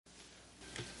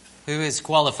Who is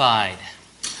qualified?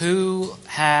 Who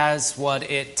has what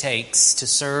it takes to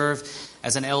serve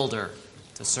as an elder,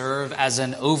 to serve as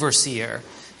an overseer,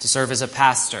 to serve as a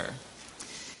pastor?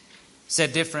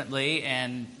 Said differently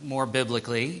and more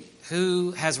biblically,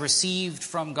 who has received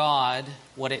from God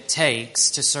what it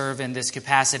takes to serve in this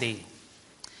capacity?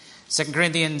 In 2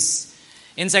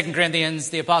 Corinthians,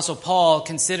 the Apostle Paul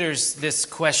considers this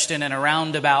question in a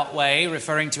roundabout way,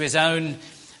 referring to his own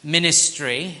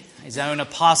ministry, his own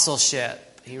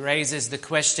apostleship. He raises the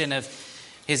question of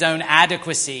his own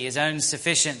adequacy, his own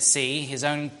sufficiency, his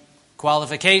own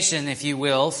qualification, if you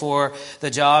will, for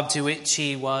the job to which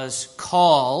he was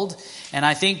called. And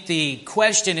I think the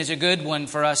question is a good one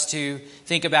for us to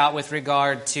think about with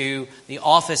regard to the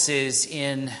offices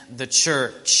in the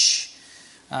church.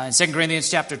 In 2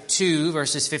 Corinthians chapter 2,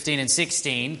 verses 15 and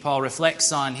 16, Paul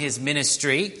reflects on his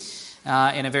ministry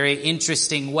in a very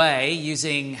interesting way,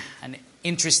 using an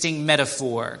interesting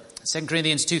metaphor. 2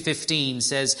 Corinthians 2:15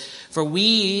 says, "For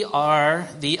we are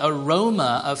the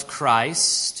aroma of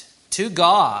Christ to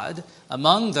God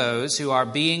among those who are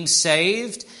being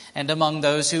saved and among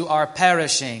those who are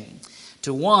perishing.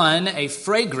 To one, a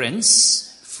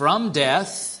fragrance from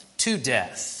death to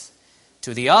death.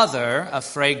 To the other, a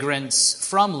fragrance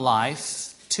from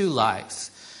life to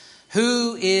life.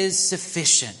 Who is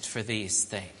sufficient for these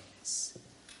things?"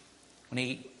 When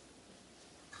he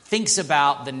thinks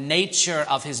about the nature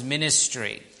of his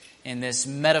ministry in this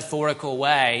metaphorical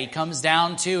way, he comes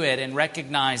down to it and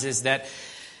recognizes that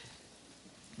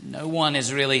no one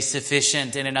is really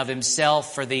sufficient in and of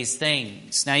himself for these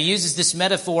things. Now he uses this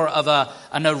metaphor of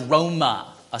an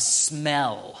aroma, a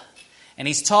smell. And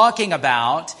he's talking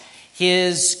about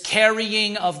his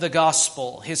carrying of the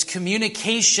gospel, his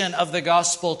communication of the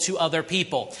gospel to other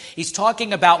people. He's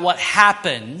talking about what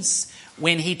happens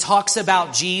when he talks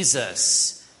about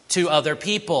Jesus to other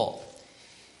people.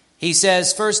 He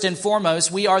says, first and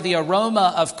foremost, we are the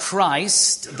aroma of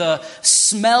Christ. The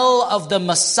smell of the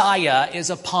Messiah is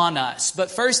upon us.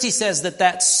 But first he says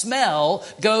that smell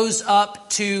goes up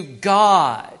to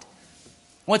God.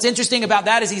 What's interesting about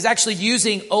that is he's actually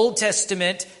using Old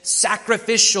Testament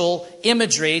sacrificial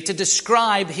imagery to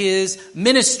describe his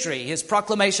ministry, his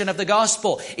proclamation of the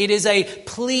gospel. It is a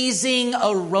pleasing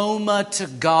aroma to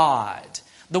God,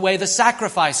 the way the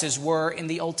sacrifices were in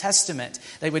the Old Testament.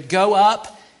 They would go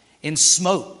up in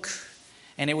smoke,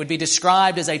 and it would be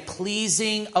described as a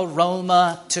pleasing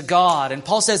aroma to God. And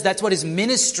Paul says that's what his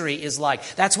ministry is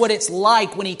like. That's what it's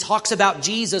like when he talks about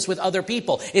Jesus with other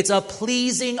people. It's a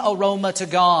pleasing aroma to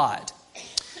God.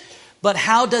 But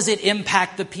how does it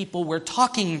impact the people we're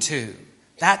talking to?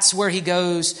 That's where he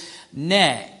goes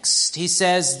next. He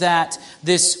says that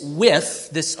this whiff,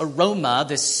 this aroma,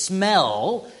 this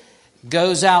smell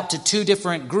goes out to two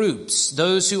different groups,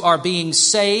 those who are being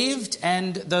saved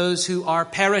and those who are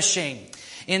perishing.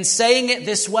 In saying it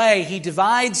this way, he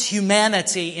divides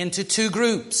humanity into two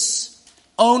groups,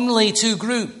 only two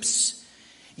groups.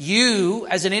 You,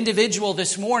 as an individual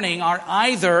this morning, are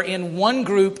either in one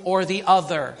group or the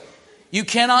other. You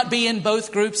cannot be in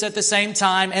both groups at the same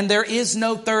time, and there is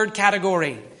no third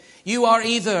category. You are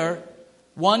either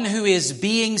one who is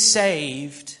being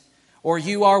saved or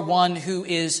you are one who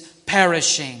is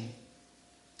perishing.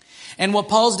 And what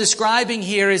Paul's describing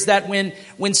here is that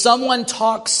when someone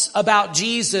talks about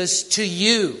Jesus to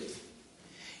you,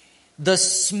 the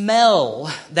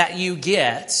smell that you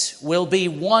get will be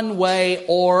one way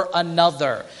or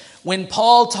another. When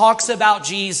Paul talks about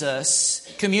Jesus,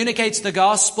 communicates the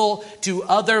gospel to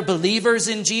other believers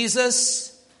in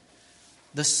Jesus,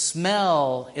 the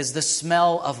smell is the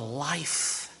smell of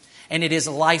life, and it is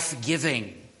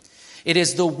life-giving. It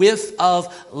is the whiff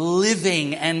of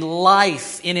living and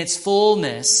life in its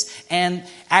fullness, and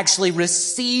actually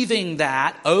receiving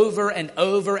that over and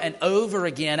over and over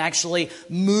again actually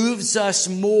moves us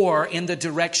more in the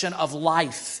direction of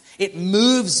life. It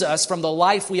moves us from the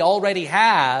life we already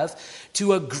have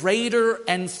to a greater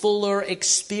and fuller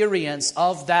experience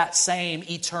of that same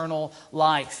eternal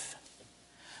life.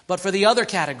 But for the other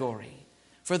category,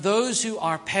 for those who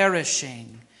are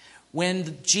perishing,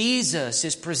 when Jesus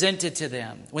is presented to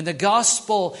them, when the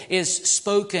gospel is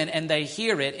spoken and they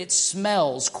hear it, it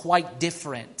smells quite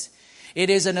different. It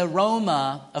is an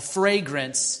aroma, a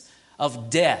fragrance of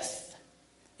death.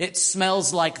 It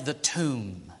smells like the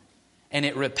tomb, and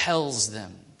it repels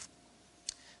them.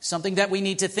 Something that we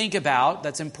need to think about,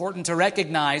 that's important to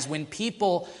recognize when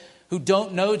people who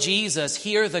don't know Jesus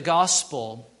hear the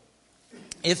gospel.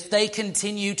 If they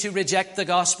continue to reject the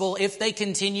gospel, if they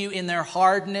continue in their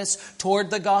hardness toward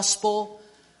the gospel,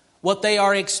 What they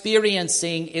are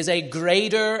experiencing is a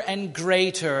greater and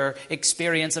greater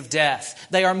experience of death.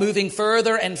 They are moving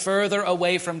further and further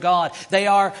away from God. They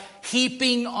are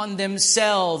heaping on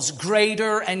themselves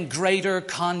greater and greater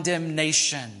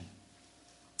condemnation.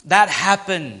 That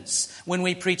happens when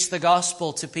we preach the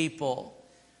gospel to people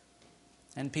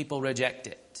and people reject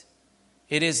it.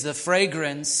 It is the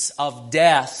fragrance of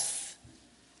death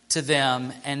to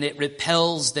them, and it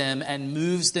repels them and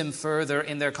moves them further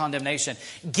in their condemnation.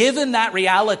 Given that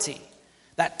reality,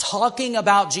 that talking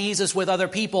about Jesus with other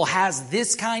people has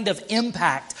this kind of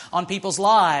impact on people's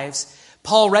lives,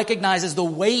 Paul recognizes the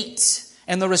weight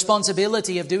and the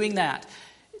responsibility of doing that.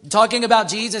 Talking about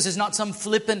Jesus is not some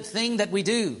flippant thing that we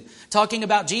do. Talking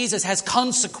about Jesus has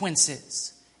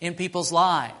consequences in people's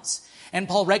lives. And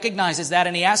Paul recognizes that,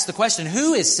 and he asks the question,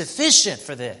 who is sufficient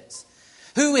for this?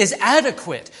 Who is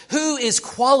adequate? Who is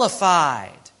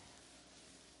qualified?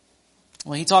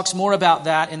 Well, he talks more about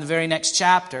that in the very next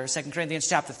chapter, 2 Corinthians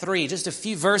chapter 3, just a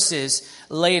few verses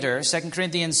later, 2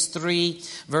 Corinthians 3,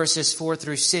 verses 4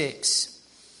 through 6.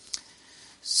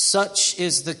 Such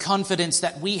is the confidence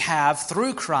that we have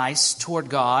through Christ toward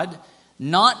God,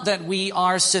 not that we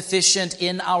are sufficient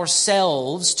in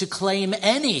ourselves to claim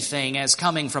anything as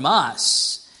coming from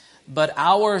us, but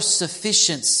our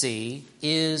sufficiency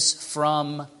is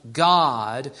from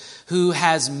God, who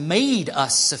has made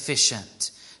us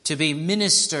sufficient to be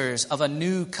ministers of a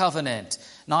new covenant,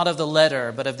 not of the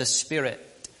letter, but of the Spirit.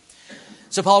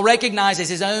 So Paul recognizes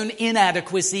his own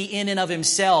inadequacy in and of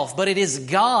himself, but it is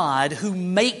God who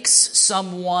makes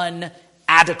someone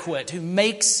adequate, who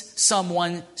makes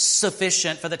someone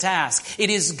sufficient for the task. It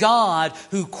is God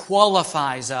who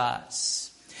qualifies us.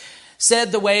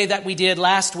 Said the way that we did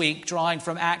last week, drawing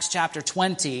from Acts chapter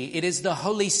 20, it is the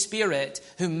Holy Spirit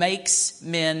who makes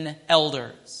men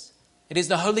elders. It is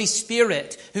the Holy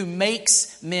Spirit who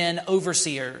makes men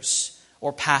overseers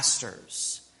or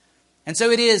pastors. And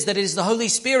so it is the Holy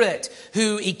Spirit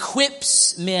who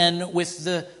equips men with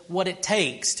what it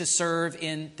takes to serve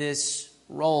in this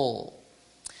role.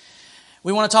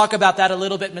 We want to talk about that a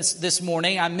little bit this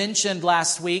morning. I mentioned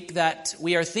last week that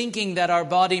we are thinking that our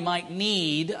body might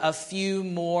need a few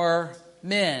more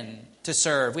men to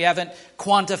serve. We haven't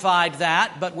quantified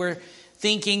that, but we're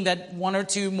thinking that one or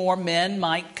two more men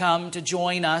might come to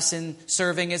join us in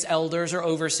serving as elders or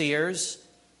overseers.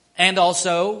 And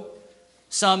also,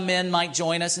 some men might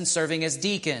join us in serving as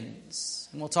deacons.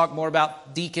 And we'll talk more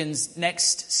about deacons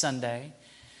next Sunday.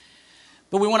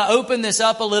 But we want to open this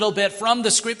up a little bit from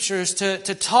the Scriptures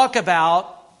to talk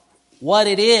about what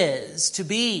it is to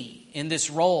be in this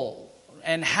role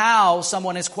and how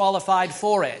someone is qualified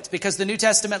for it, because the New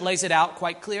Testament lays it out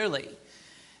quite clearly.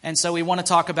 And so we want to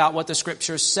talk about what the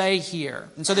Scriptures say here.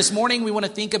 And so this morning we want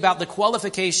to think about the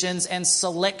qualifications and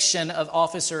selection of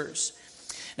officers.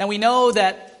 Now we know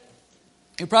that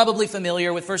you're probably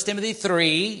familiar with 1 Timothy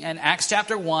 3 and Acts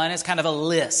chapter 1 as kind of a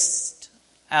list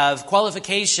of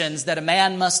qualifications that a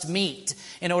man must meet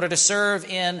in order to serve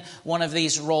in one of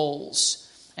these roles.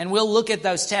 And we'll look at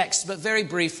those texts, but very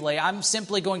briefly. I'm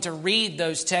simply going to read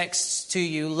those texts to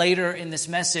you later in this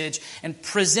message and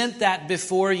present that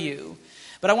before you.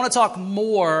 But I want to talk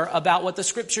more about what the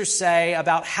Scriptures say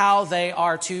about how they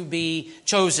are to be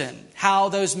chosen, how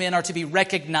those men are to be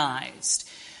recognized.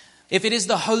 If it is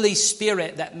the Holy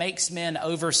Spirit that makes men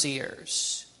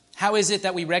overseers, how is it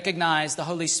that we recognize the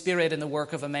Holy Spirit in the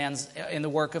life of a man?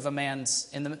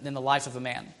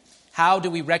 How do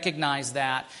we recognize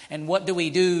that? And what do we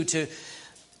do to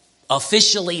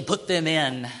officially put them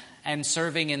in and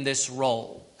serving in this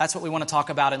role? That's what we want to talk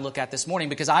about and look at this morning,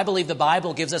 because I believe the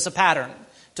Bible gives us a pattern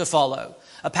to follow.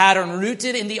 A pattern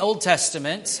rooted in the Old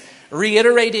Testament,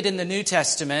 reiterated in the New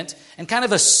Testament, and kind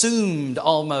of assumed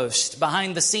almost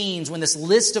behind the scenes when this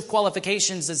list of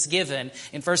qualifications is given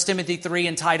in 1 Timothy 3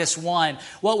 and Titus 1.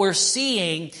 What we're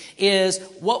seeing is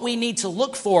what we need to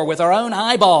look for with our own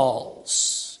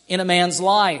eyeballs in a man's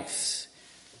life.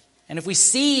 And if we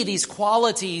see these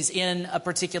qualities in a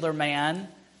particular man,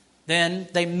 then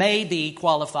they may be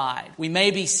qualified. We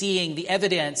may be seeing the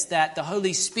evidence that the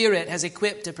Holy Spirit has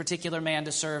equipped a particular man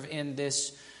to serve in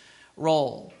this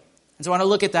role. And so I want to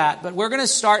look at that. But we're going to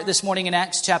start this morning in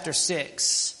Acts chapter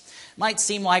 6. Might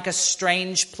seem like a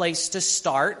strange place to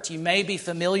start. You may be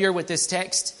familiar with this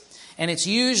text, and it's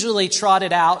usually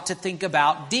trotted out to think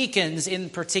about deacons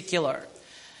in particular.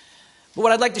 But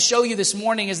what I'd like to show you this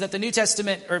morning is that the New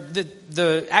Testament, or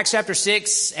the Acts chapter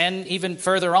 6 and even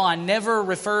further on, never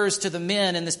refers to the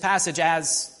men in this passage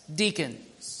as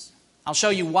deacons. I'll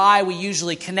show you why we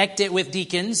usually connect it with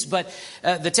deacons, but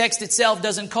the text itself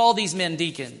doesn't call these men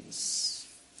deacons.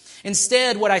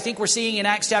 Instead, what I think we're seeing in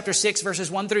Acts chapter 6, verses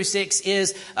 1 through 6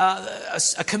 is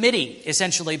a committee,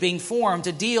 essentially, being formed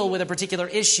to deal with a particular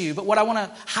issue. But what I want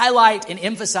to highlight and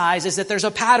emphasize is that there's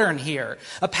a pattern here,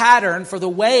 a pattern for the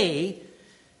way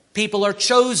people are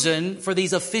chosen for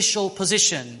these official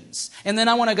positions. And then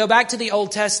I want to go back to the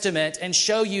Old Testament and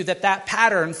show you that that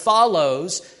pattern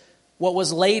follows what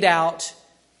was laid out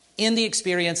in the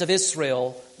experience of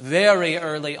Israel very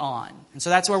early on. And so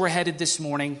that's where we're headed this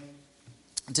morning,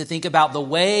 to think about the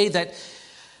way that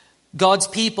God's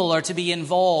people are to be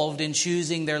involved in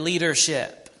choosing their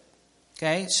leadership.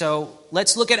 Okay, so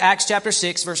let's look at Acts chapter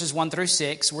 6, verses 1 through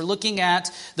 6. We're looking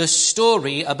at the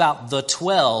story about the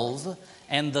 12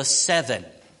 and the 7.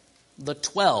 The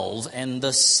 12 and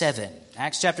the 7.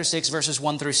 Acts chapter 6, verses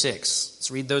 1 through 6.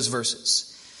 Let's read those verses.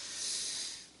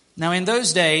 Now in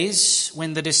those days,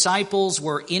 when the disciples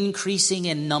were increasing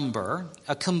in number,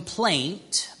 a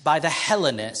complaint by the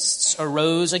Hellenists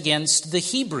arose against the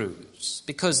Hebrews,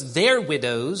 because their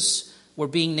widows were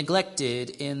being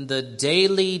neglected in the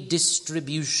daily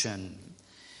distribution.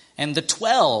 And the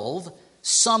 12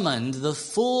 summoned the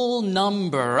full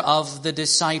number of the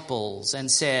disciples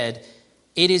and said,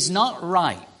 "It is not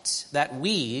right that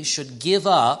we should give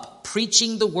up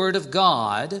preaching the word of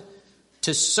God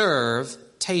to serve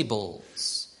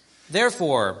tables.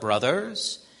 Therefore,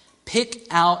 brothers, pick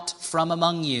out from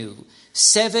among you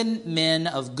 7 men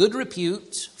of good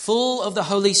repute, full of the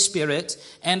Holy Spirit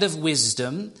and of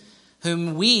wisdom,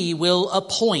 whom we will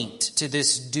appoint to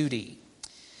this duty.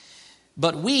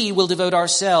 But we will devote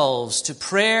ourselves to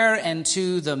prayer and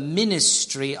to the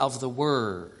ministry of the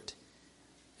word."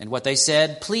 And what they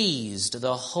said pleased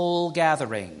the whole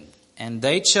gathering. And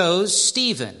they chose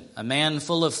Stephen, a man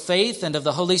full of faith and of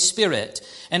the Holy Spirit,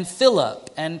 and Philip,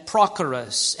 and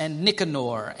Prochorus, and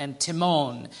Nicanor, and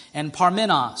Timon, and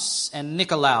Parmenas, and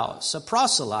Nicolaus, a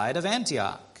proselyte of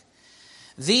Antioch.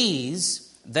 These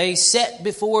they set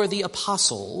before the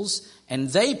apostles, and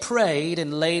they prayed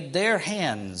and laid their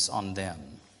hands on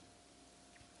them.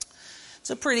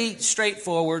 It's a pretty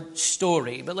straightforward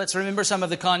story, but let's remember some of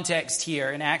the context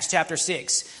here in Acts chapter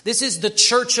 6. This is the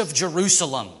church of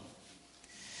Jerusalem.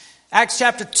 Acts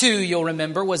chapter 2, you'll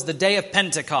remember, was the day of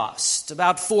Pentecost,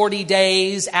 about 40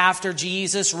 days after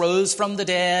Jesus rose from the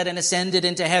dead and ascended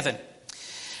into heaven.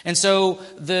 And so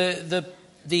the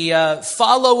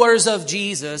followers of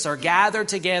Jesus are gathered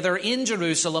together in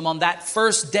Jerusalem on that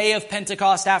first day of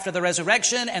Pentecost after the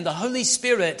resurrection, and the Holy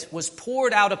Spirit was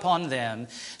poured out upon them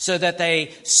so that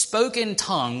they spoke in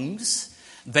tongues.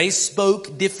 They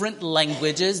spoke different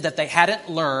languages that they hadn't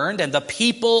learned, and the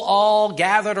people all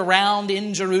gathered around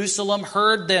in Jerusalem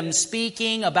heard them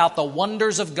speaking about the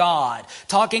wonders of God,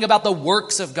 talking about the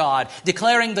works of God,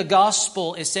 declaring the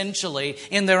gospel essentially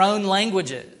in their own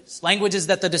languages, languages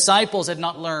that the disciples had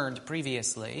not learned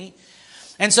previously.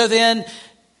 And so then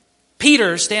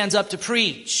Peter stands up to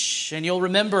preach, and you'll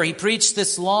remember he preached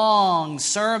this long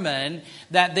sermon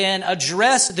that then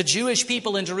addressed the Jewish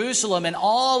people in Jerusalem and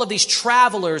all of these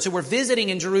travelers who were visiting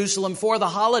in Jerusalem for the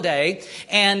holiday,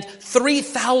 and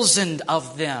 3,000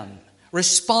 of them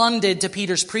responded to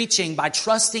Peter's preaching by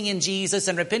trusting in Jesus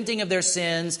and repenting of their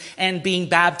sins and being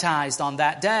baptized on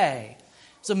that day.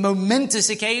 It's a momentous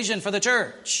occasion for the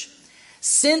church.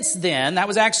 Since then, that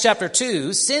was Acts chapter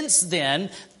 2, since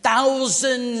then,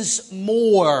 thousands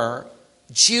more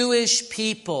Jewish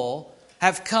people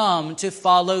have come to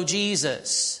follow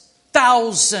Jesus.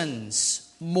 Thousands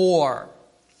more.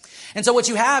 And so what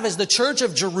you have is the church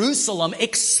of Jerusalem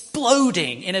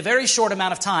exploding in a very short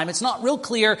amount of time. It's not real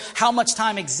clear how much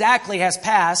time exactly has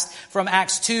passed from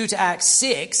Acts 2 to Acts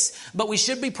 6, but we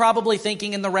should be probably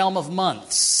thinking in the realm of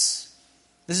months.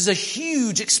 This is a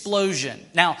huge explosion.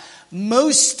 Now,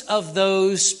 most of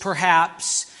those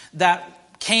perhaps that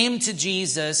came to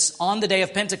Jesus on the day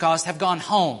of Pentecost have gone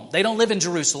home. They don't live in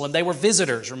Jerusalem. They were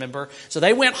visitors, remember? So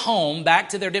they went home back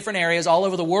to their different areas all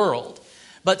over the world.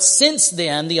 But since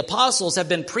then, the apostles have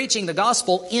been preaching the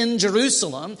gospel in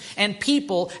Jerusalem, and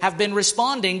people have been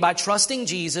responding by trusting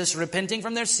Jesus, repenting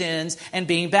from their sins, and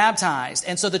being baptized.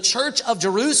 And so the church of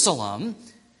Jerusalem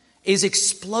is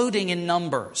exploding in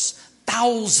numbers.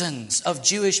 Thousands of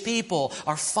Jewish people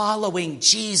are following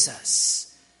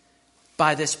Jesus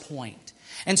by this point.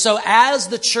 And so as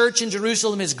the church in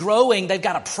Jerusalem is growing, they've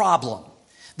got a problem.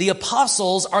 The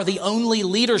apostles are the only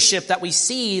leadership that we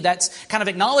see that's kind of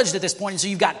acknowledged at this point. And so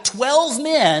you've got 12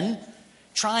 men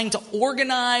trying to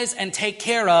organize and take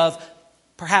care of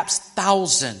perhaps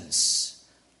thousands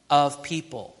of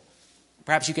people.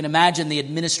 Perhaps you can imagine the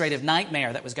administrative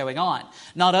nightmare that was going on.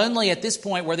 Not only at this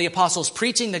point were the apostles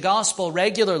preaching the gospel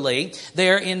regularly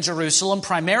there in Jerusalem,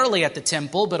 primarily at the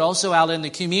temple, but also out in the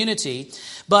community,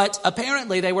 but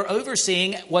apparently they were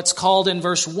overseeing what's called in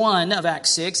verse 1 of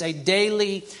Acts 6 a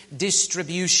daily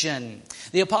distribution.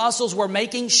 The apostles were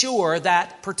making sure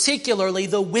that particularly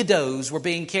the widows were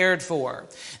being cared for.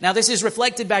 Now this is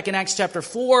reflected back in Acts chapter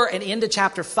 4 and into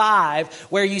chapter 5,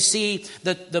 where you see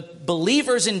the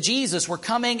believers in Jesus were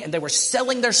coming and they were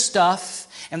selling their stuff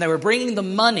and they were bringing the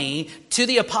money to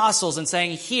the apostles and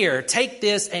saying, here, take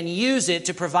this and use it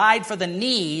to provide for the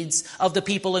needs of the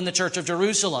people in the church of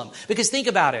Jerusalem. Because think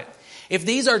about it. If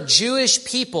these are Jewish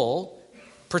people,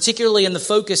 particularly in the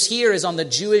focus here is on the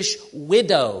Jewish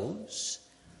widows,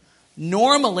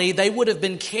 normally they would have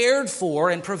been cared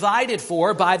for and provided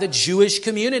for by the Jewish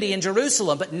community in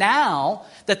Jerusalem. But now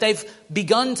that they've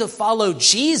begun to follow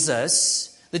Jesus,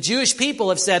 the Jewish people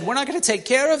have said, we're not going to take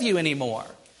care of you anymore.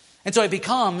 And so it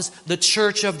becomes the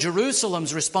church of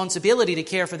Jerusalem's responsibility to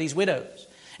care for these widows.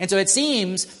 And so it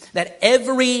seems that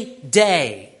every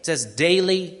day, it says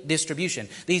daily distribution,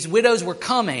 these widows were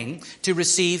coming to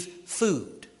receive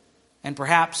food and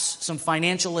perhaps some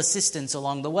financial assistance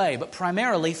along the way, but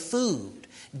primarily food.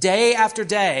 Day after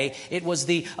day, it was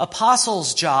the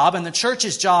apostles' job and the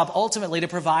church's job ultimately to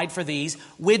provide for these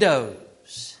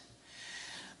widows.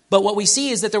 But what we see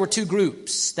is that there were two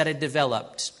groups that had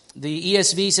developed. The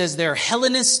ESV says they're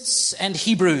Hellenists and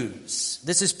Hebrews.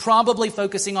 This is probably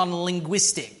focusing on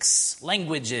linguistics,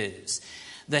 languages.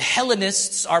 The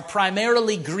Hellenists are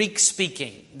primarily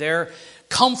Greek-speaking. They're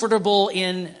comfortable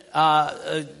in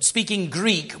speaking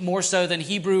Greek more so than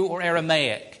Hebrew or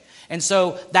Aramaic. And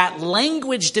so that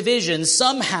language division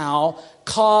somehow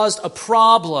caused a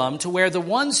problem to where the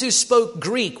ones who spoke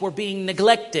Greek were being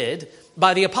neglected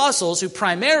by the apostles who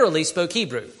primarily spoke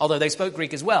Hebrew, although they spoke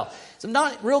Greek as well. So I'm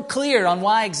not real clear on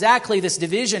why exactly this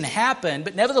division happened,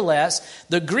 but nevertheless,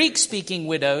 the Greek-speaking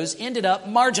widows ended up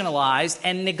marginalized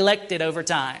and neglected over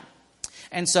time.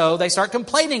 And so they start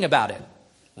complaining about it,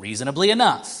 reasonably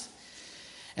enough.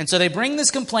 And so they bring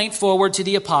this complaint forward to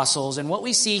the apostles, and what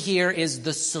we see here is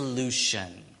the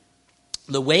solution.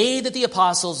 The way that the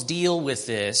apostles deal with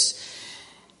this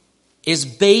is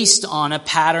based on a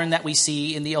pattern that we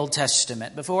see in the Old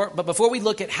Testament. But before we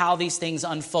look at how these things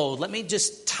unfold, let me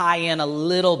just tie in a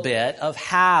little bit of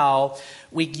how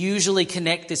we usually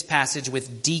connect this passage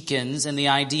with deacons and the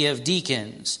idea of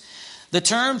deacons. The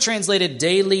term translated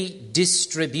daily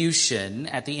distribution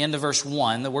at the end of verse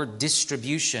 1, the word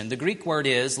distribution, the Greek word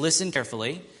is, listen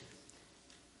carefully,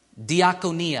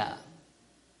 diakonia.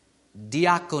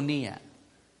 Diakonia.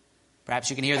 Perhaps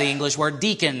you can hear the English word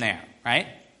deacon there, right?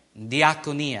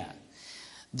 Diakonia.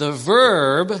 The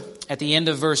verb at the end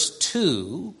of verse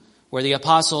 2, where the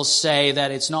apostles say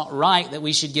that it's not right that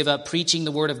we should give up preaching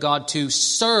the word of God to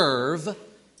serve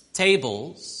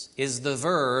tables, is the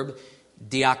verb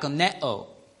diakoneo.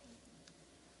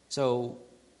 So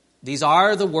these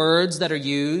are the words that are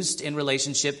used in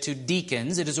relationship to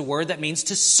deacons. It is a word that means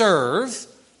to serve,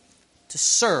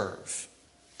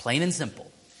 plain and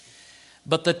simple.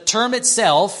 But the term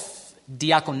itself,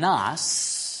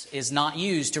 diakonos, is not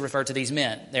used to refer to these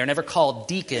men. They are never called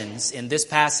deacons in this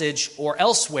passage or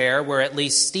elsewhere, where at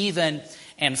least Stephen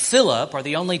and Philip are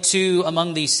the only two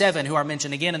among these seven who are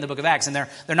mentioned again in the book of Acts, and they're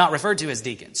not referred to as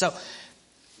deacons. So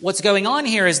what's going on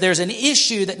here is there's an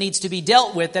issue that needs to be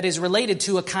dealt with that is related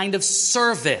to a kind of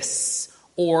service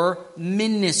or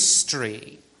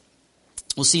ministry.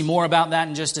 We'll see more about that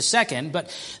in just a second,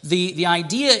 but the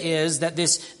idea is that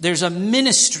there's a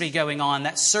ministry going on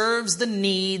that serves the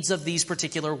needs of these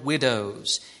particular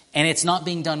widows, and it's not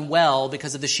being done well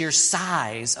because of the sheer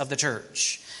size of the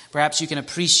church. Perhaps you can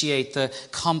appreciate the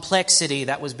complexity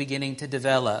that was beginning to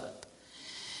develop.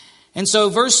 And so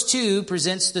verse 2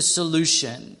 presents the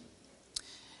solution.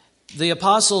 The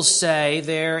apostles say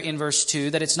there in verse 2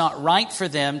 that it's not right for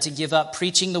them to give up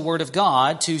preaching the word of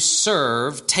God to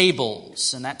serve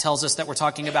tables. And that tells us that we're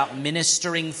talking about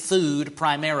ministering food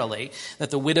primarily, that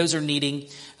the widows are needing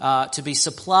to be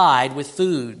supplied with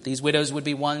food. These widows would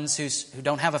be ones who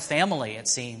don't have a family, it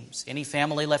seems, any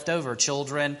family left over,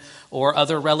 children or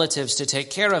other relatives to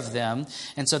take care of them.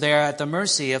 And so they're at the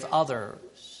mercy of others.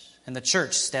 And the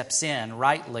church steps in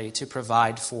rightly to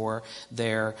provide for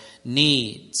their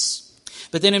needs.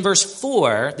 But then in verse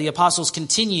 4, the apostles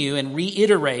continue and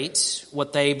reiterate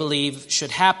what they believe should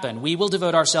happen. We will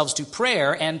devote ourselves to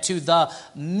prayer and to the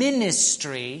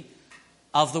ministry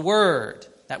of the word.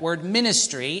 That word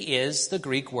ministry is the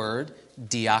Greek word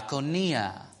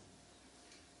diakonia.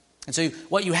 And so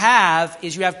what you have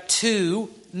is you have two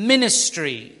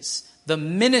ministries. the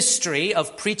ministry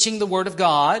of preaching the Word of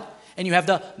God, and you have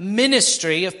the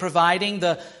ministry of providing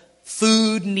the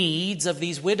food needs of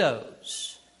these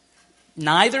widows.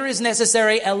 Neither is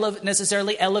necessarily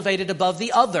elevated above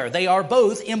the other. They are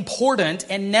both important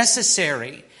and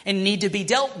necessary and need to be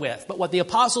dealt with. But what the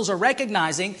apostles are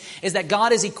recognizing is that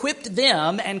God has equipped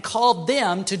them and called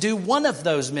them to do one of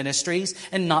those ministries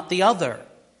and not the other.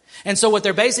 And so what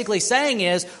they're basically saying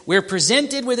is, we're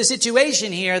presented with a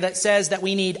situation here that says that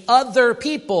we need other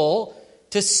people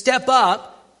to step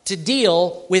up to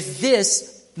deal with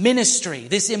this ministry,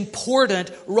 this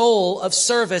important role of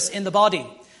service in the body.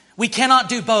 We cannot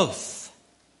do both.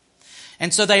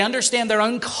 And so they understand their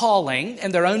own calling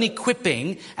and their own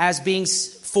equipping as being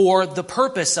for the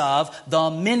purpose of the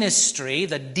ministry,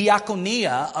 the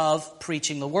diaconia of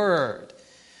preaching the Word.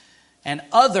 And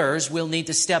others will need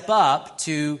to step up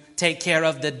to take care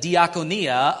of the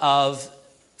diaconia of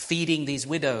feeding these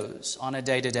widows on a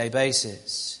day-to-day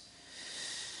basis.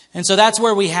 And so that's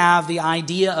where we have the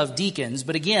idea of deacons.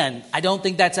 But again, I don't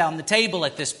think that's on the table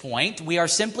at this point. We are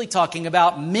simply talking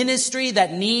about ministry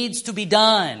that needs to be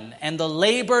done, and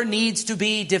the needs to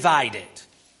be divided.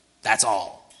 That's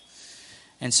all.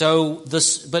 And so,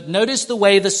 but notice the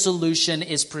way the solution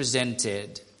is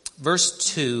presented.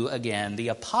 Verse 2 again, the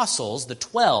apostles, the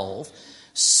 12,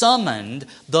 summoned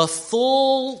the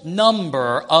full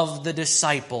number of the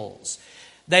disciples.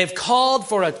 They've called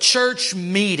for a church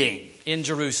meeting in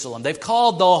Jerusalem. They've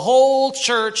called the whole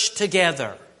church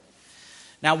together.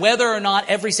 Now, whether or not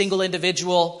every single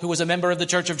individual who was a member of the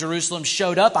Church of Jerusalem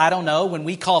showed up, I don't know. When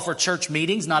we call for church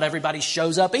meetings, not everybody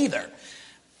shows up either.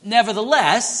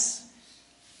 Nevertheless,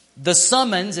 the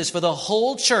summons is for the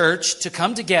whole church to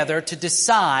come together to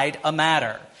decide a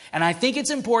matter. And I think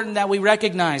it's important that we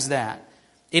recognize that.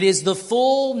 It is the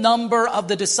full number of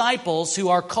the disciples who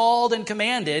are called and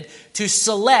commanded to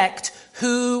select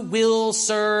who will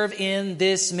serve in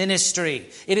this ministry.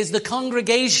 It is the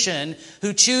congregation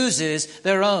who chooses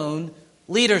their own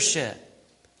leadership.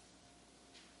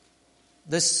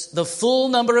 The full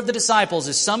number of the disciples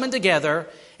is summoned together,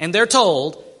 and they're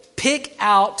told, pick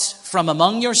out from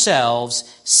among yourselves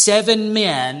 7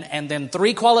 men, and then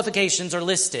 3 qualifications are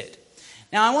listed.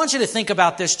 Now, I want you to think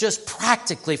about this just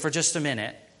practically for just a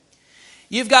minute.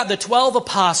 You've got the 12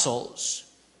 apostles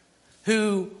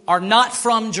who are not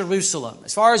from Jerusalem.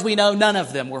 As far as we know, none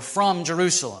of them were from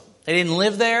Jerusalem. They didn't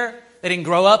live there. They didn't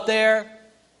grow up there.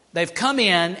 They've come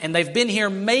in and they've been here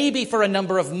maybe for a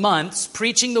number of months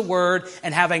preaching the Word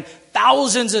and having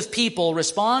thousands of people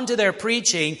respond to their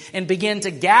preaching and begin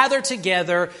to gather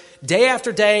together day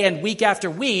after day and week after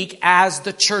week as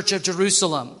the Church of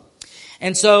Jerusalem.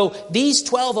 And so these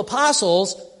 12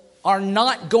 apostles are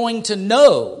not going to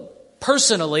know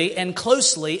personally and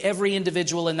closely every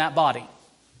individual in that body.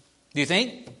 Do you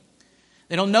think?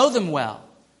 They don't know them well.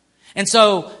 And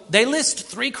so they list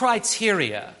 3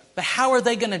 criteria. But how are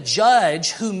they going to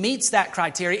judge who meets that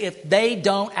criteria if they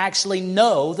don't actually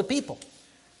know the people?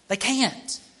 They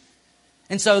can't.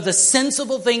 And so the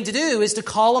sensible thing to do is to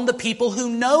call on the people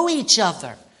who know each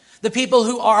other. The people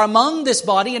who are among this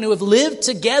body and who have lived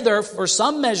together for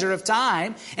some measure of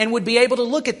time and would be able to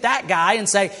look at that guy and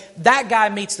say, that guy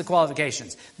meets the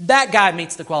qualifications. That guy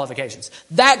meets the qualifications.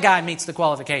 That guy meets the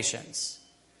qualifications.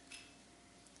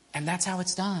 And that's how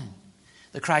it's done.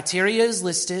 The criteria is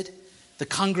listed. The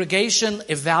congregation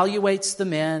evaluates the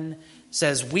men,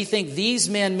 says, we think these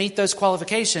men meet those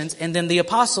qualifications. And then the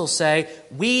apostles say,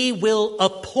 we will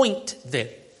appoint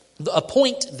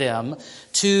them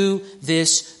to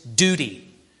this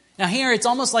duty. Now here it's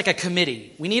almost like a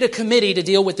committee. We need a committee to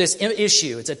deal with this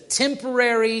issue. It's a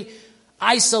temporary,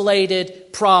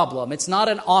 isolated problem. It's not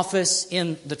an office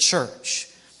in the church.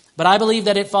 But I believe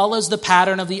that it follows the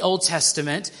pattern of the Old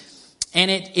Testament,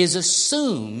 and it is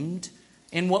assumed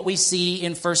in what we see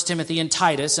in 1 Timothy and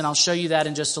Titus, and I'll show you that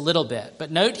in just a little bit.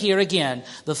 But note here again,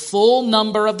 the full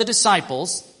number of the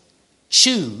disciples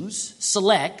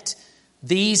select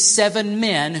these 7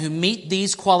 men who meet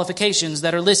these qualifications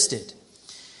that are listed.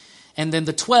 And then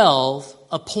the 12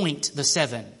 appoint the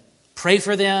 7. Pray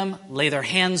for them, lay their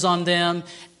hands on them,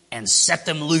 and set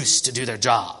them loose to do their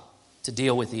job, to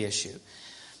deal with the issue.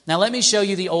 Now let me show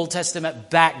you the Old Testament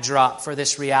backdrop for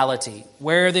this reality,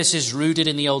 where this is rooted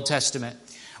in the Old Testament.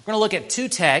 We're going to look at 2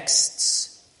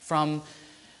 texts from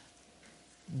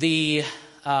the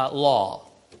law,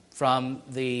 from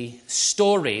the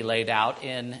story laid out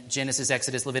in Genesis,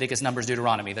 Exodus, Leviticus, Numbers,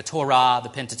 Deuteronomy, the Torah, the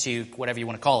Pentateuch, whatever you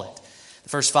want to call it, the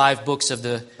first 5 books of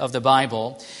the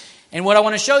Bible. And what I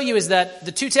want to show you is that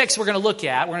the 2 texts we're going to look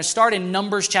at, we're going to start in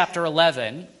Numbers chapter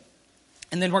 11,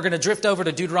 And then we're going to drift over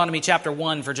to Deuteronomy chapter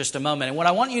 1 for just a moment. And what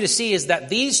I want you to see is that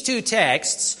these two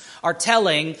texts are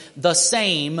telling the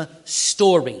same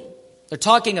story. They're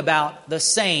talking about the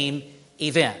same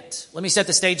event. Let me set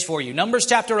the stage for you. Numbers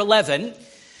chapter 11,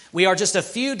 we are just a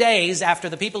few days after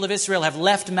the people of Israel have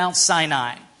left Mount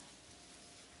Sinai.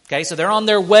 Okay, so they're on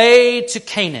their way to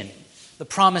Canaan, the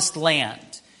promised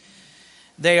land.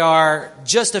 They are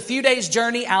just a few days'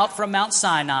 journey out from Mount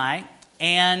Sinai,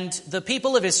 and the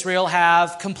people of Israel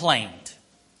have complained.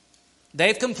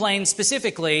 They've complained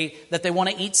specifically that they want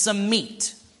to eat some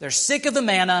meat. They're sick of the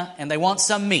manna and they want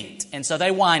some meat. And so they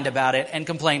whined about it and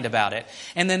complained about it.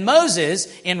 And then Moses,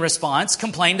 in response,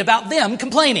 complained about them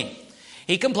complaining.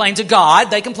 He complained to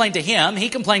God. They complained to him. He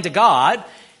complained to God.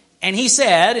 And he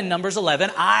said in Numbers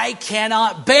 11, I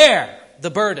cannot bear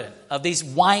the burden of these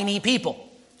whiny people.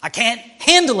 I can't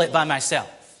handle it by myself.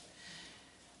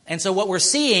 And so what we're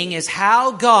seeing is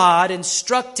how God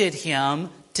instructed him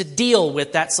to deal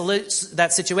with that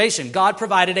situation. God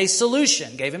provided a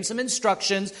solution, gave him some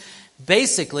instructions,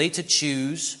 basically to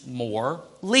choose more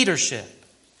leadership.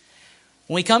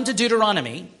 When we come to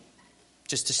Deuteronomy,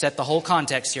 just to set the whole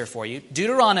context here for you,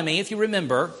 Deuteronomy, if you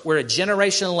remember, we're a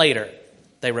generation later.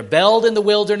 They rebelled in the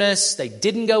wilderness. They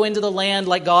didn't go into the land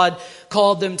like God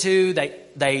called them to.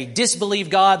 They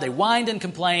disbelieved God. They whined and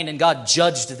complained, and God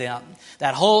judged them.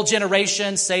 That whole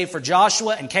generation, save for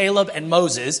Joshua and Caleb and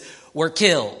Moses, were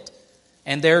killed.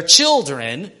 And their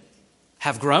children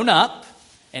have grown up,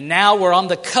 and now we're on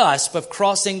the cusp of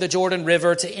crossing the Jordan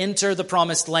River to enter the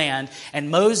promised land.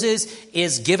 And Moses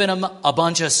is giving them a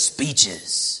bunch of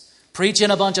speeches,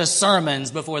 preaching a bunch of sermons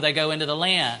before they go into the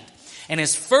land. And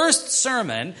his first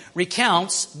sermon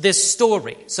recounts this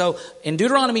story. So in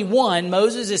Deuteronomy 1,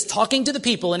 Moses is talking to the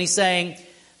people and he's saying,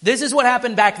 this is what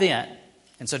happened back then.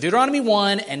 And so Deuteronomy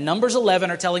 1 and Numbers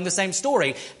 11 are telling the same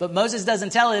story, but Moses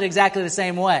doesn't tell it exactly the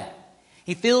same way.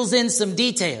 He fills in some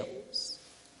details.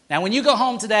 Now, when you go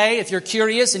home today, if you're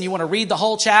curious and you want to read the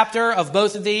whole chapter of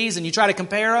both of these and you try to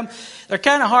compare them, they're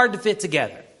kind of hard to fit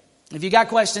together. If you got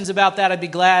questions about that, I'd be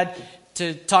glad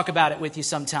to talk about it with you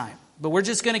sometime. But we're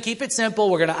just going to keep it simple.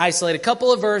 We're going to isolate a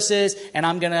couple of verses, and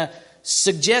I'm going to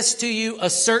suggest to you,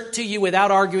 assert to you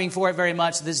without arguing for it very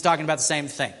much, this is talking about the same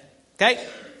thing. Okay?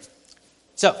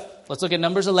 So, let's look at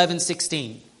Numbers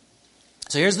 11:16.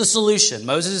 So here's the solution.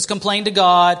 Moses has complained to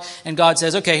God, and God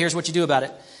says, okay, here's what you do about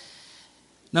it.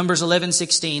 Numbers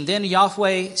 11:16. Then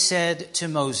Yahweh said to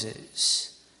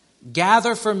Moses,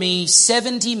 gather for me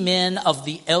 70 men of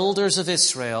the elders of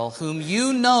Israel, whom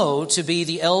you know to be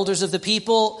the elders of the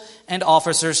people and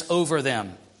officers over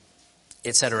them,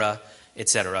 etc.,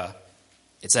 etc.,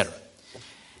 etc.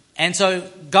 And so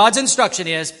God's instruction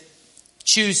is,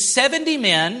 choose 70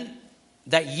 men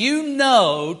that you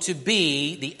know to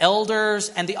be the elders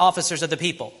and the officers of the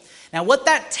people. Now, what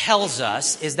that tells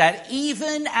us is that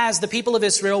even as the people of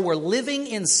Israel were living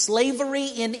in slavery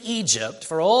in Egypt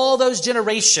for all those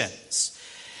generations,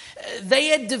 they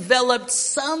had developed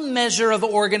some measure of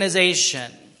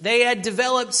organization. They had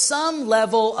developed some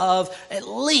level of at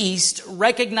least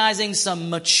recognizing some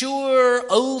mature,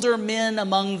 older men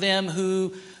among them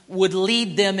who would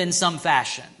lead them in some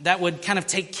fashion, that would kind of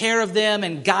take care of them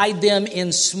and guide them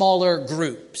in smaller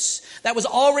groups. That was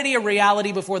already a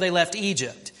reality before they left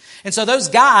Egypt. And so those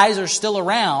guys are still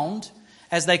around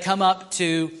as they come up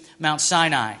to Mount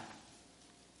Sinai.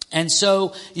 And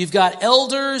so you've got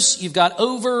elders, you've got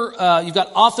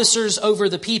officers over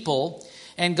the people,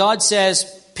 and God says,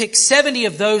 pick 70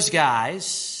 of those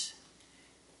guys,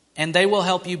 and they will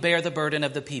help you bear the burden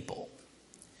of the people.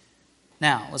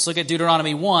 Now, let's look at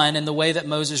Deuteronomy 1 and the way that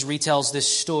Moses retells this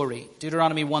story.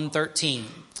 Deuteronomy 1:13.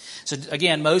 So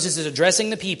again, Moses is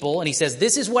addressing the people and he says,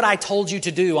 this is what I told you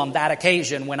to do on that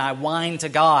occasion when I whined to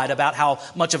God about how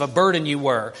much of a burden you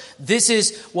were. This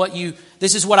is what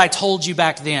I told you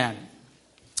back then.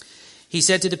 He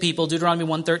said to the people, Deuteronomy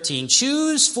 1:13,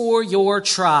 choose for your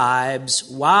tribes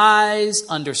wise,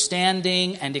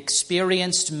 understanding, and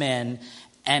experienced men,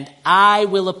 and I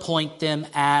will appoint them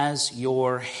as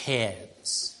your heads.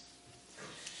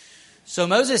 So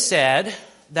Moses said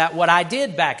that what I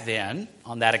did back then,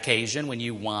 on that occasion when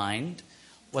you whined,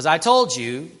 was I told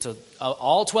you to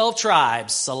all 12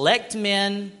 tribes, select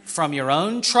men from your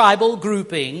own tribal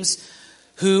groupings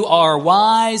who are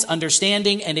wise,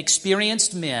 understanding, and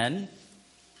experienced men.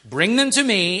 Bring them to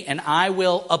me, and I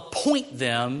will appoint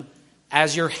them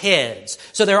as your heads.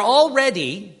 So they're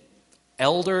already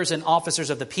elders and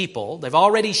officers of the people. They've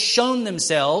already shown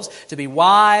themselves to be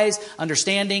wise,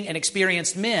 understanding, and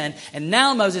experienced men. And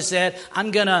now Moses said, I'm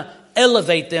going to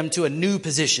elevate them to a new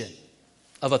position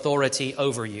of authority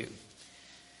over you.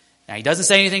 Now, he doesn't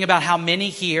say anything about how many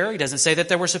here. He doesn't say that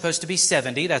there were supposed to be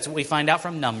 70. That's what we find out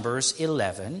from Numbers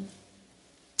 11.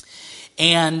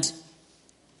 And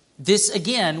this,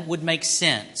 again, would make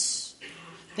sense.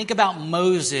 Think about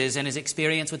Moses and his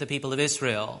experience with the people of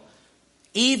Israel.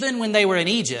 Even when they were in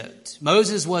Egypt,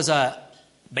 Moses was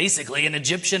basically an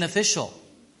Egyptian official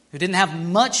who didn't have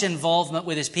much involvement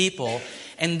with his people.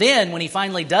 And then when he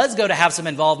finally does go to have some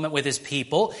involvement with his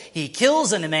people, he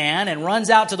kills a man and runs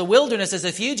out to the wilderness as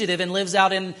a fugitive and lives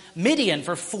out in Midian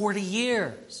for 40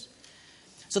 years.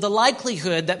 So the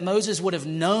likelihood that Moses would have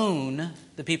known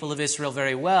the people of Israel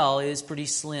very well is pretty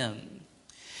slim.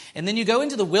 And then you go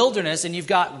into the wilderness and you've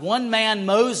got one man,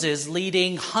 Moses,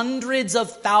 leading hundreds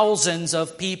of thousands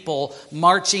of people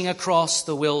marching across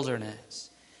the wilderness.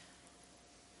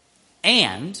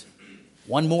 And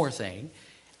one more thing,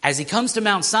 as he comes to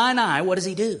Mount Sinai, what does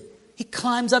he do? He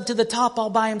climbs up to the top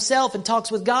all by himself and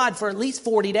talks with God for at least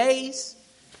 40 days.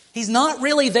 He's not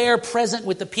really there present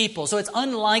with the people, so it's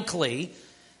unlikely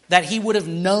that he would have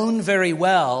known very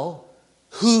well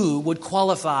who would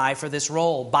qualify for this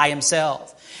role by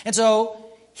himself. And so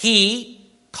he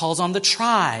calls on the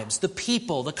tribes, the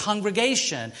people, the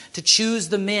congregation to choose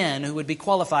the men who would be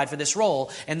qualified for this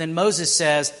role. And then Moses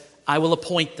says, I will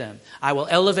appoint them. I will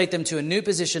elevate them to a new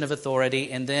position of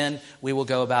authority, and then we will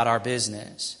go about our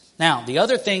business. Now, the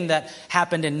other thing that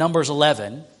happened in Numbers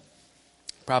 11,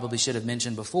 probably should have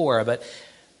mentioned before, but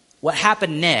what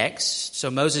happened next,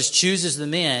 so Moses chooses the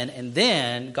men, and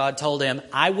then God told him,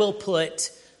 I will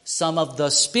put some of the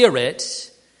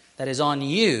Spirit that is on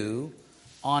you,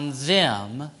 on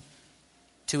them,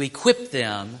 to equip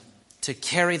them to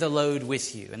carry the load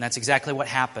with you. And that's exactly what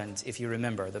happened, if you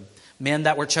remember. The men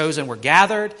that were chosen were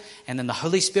gathered, and then the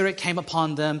Holy Spirit came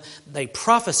upon them. They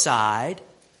prophesied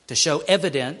to show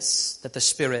evidence that the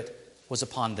Spirit was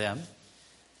upon them.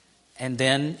 And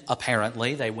then,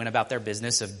 apparently, they went about their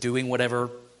business of doing whatever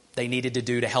they needed to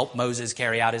do to help Moses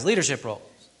carry out his leadership roles.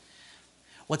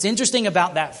 What's interesting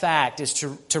about that fact is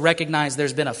to recognize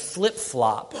there's been a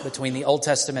flip-flop between the Old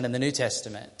Testament and the New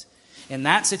Testament. In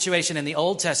that situation in the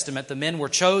Old Testament, the men were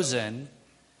chosen,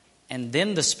 and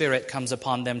then the Spirit comes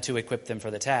upon them to equip them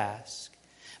for the task.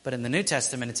 But in the New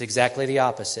Testament, it's exactly the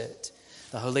opposite.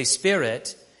 The Holy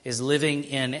Spirit is living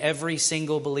in every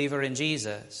single believer in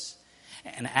Jesus.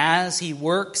 And as he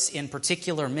works in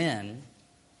particular men,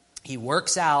 he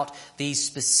works out these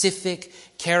specific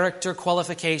character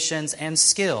qualifications and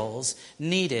skills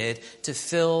needed to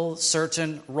fill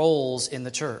certain roles in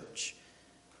the church.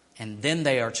 And then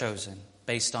they are chosen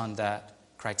based on that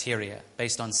criteria,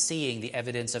 based on seeing the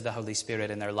evidence of the Holy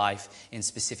Spirit in their life in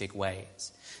specific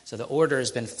ways. So the order has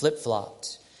been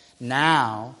flip-flopped.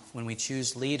 Now, when we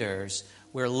choose leaders,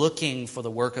 we're looking for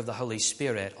the work of the Holy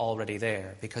Spirit already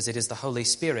there, because it is the Holy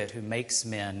Spirit who makes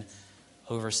men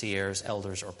overseers,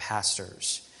 elders, or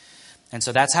pastors. And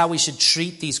so that's how we should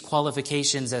treat these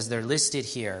qualifications as they're listed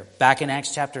here. Back in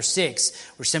Acts chapter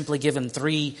 6, we're simply given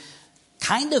three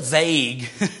kind of vague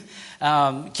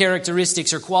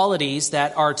characteristics or qualities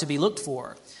that are to be looked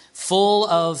for. Full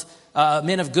of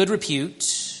men of good repute.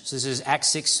 So this is Acts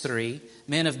 6:3.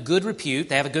 Men of good repute.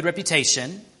 They have a good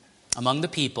reputation among the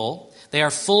people. They are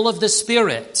full of the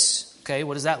Spirit. Okay,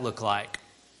 what does that look like?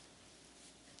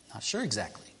 Not sure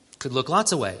exactly. Could look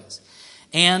lots of ways.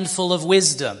 And full of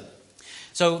wisdom.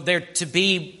 So they're to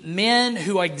be men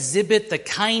who exhibit the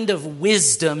kind of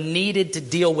wisdom needed to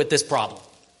deal with this problem.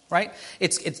 Right?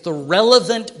 It's the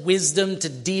relevant wisdom to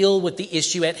deal with the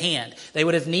issue at hand. They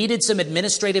would have needed some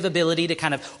administrative ability to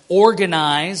kind of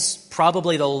organize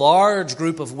probably the large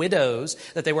group of widows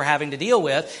that they were having to deal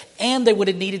with. And they would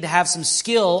have needed to have some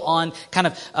skill on kind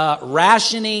of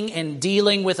rationing and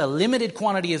dealing with a limited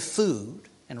quantity of food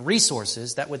and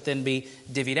resources that would then be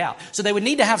divvied out. So they would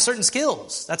need to have certain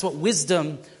skills. That's what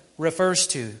wisdom refers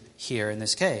to here in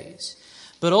this case.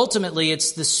 But ultimately,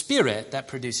 it's the Spirit that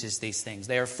produces these things.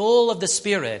 They are full of the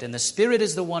Spirit, and the Spirit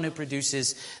is the one who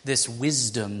produces this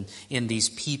wisdom in these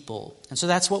people. And so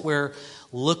that's what we're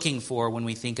looking for when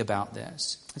we think about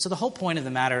this. And so the whole point of the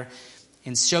matter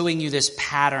in showing you this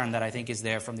pattern that I think is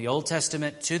there from the Old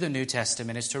Testament to the New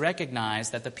Testament is to recognize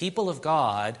that the people of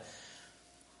God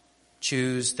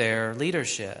choose their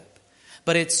leadership.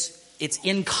 But it's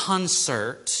in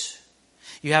concert.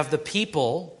 You have the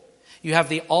people, you have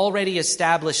the already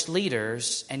established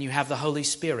leaders, and you have the Holy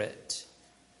Spirit.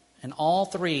 And all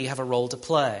three have a role to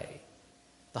play.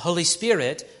 The Holy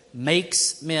Spirit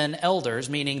makes men elders,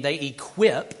 meaning they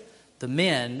equip the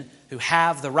men who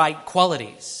have the right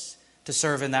qualities to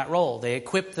serve in that role. They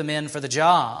equip the men for the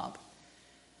job.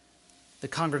 The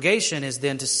congregation is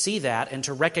then to see that and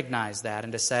to recognize that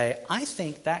and to say, I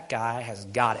think that guy has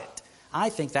got it. I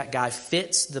think that guy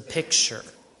fits the picture.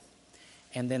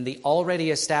 And then the already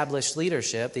established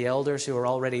leadership, the elders who are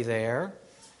already there,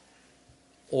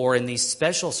 or in these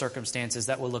special circumstances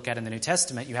that we'll look at in the New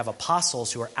Testament, you have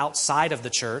apostles who are outside of the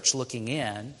church looking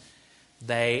in.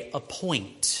 They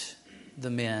appoint the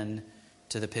men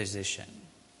to the position.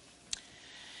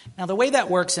 Now, the way that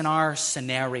works in our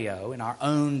scenario, in our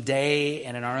own day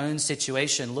and in our own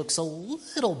situation, looks a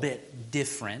little bit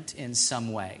different in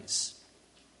some ways.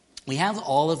 We have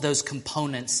all of those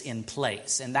components in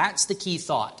place, and that's the key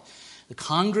thought. The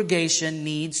congregation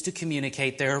needs to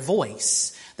communicate their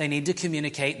voice. They need to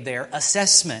communicate their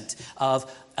assessment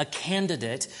of a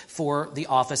candidate for the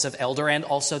office of elder and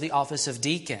also the office of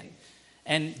deacon.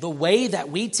 And the way that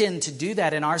we tend to do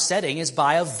that in our setting is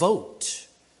by a vote,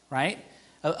 right?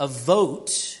 A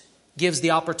vote gives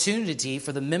the opportunity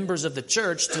for the members of the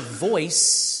church to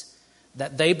voice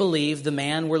that they believe the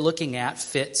man we're looking at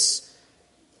fits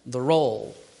the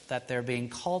role that they're being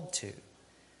called to.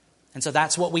 And so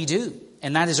that's what we do.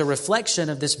 And that is a reflection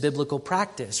of this biblical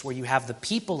practice where you have the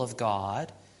people of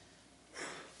God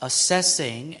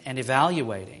assessing and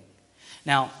evaluating.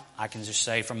 Now, I can just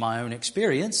say from my own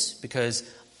experience, because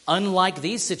unlike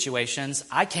these situations,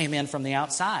 I came in from the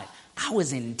outside. I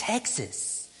was in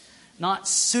Texas, I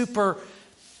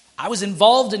was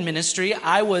involved in ministry.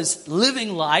 I was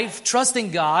living life,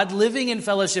 trusting God, living in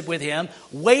fellowship with Him,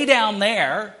 way down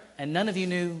there, and none of you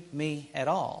knew me at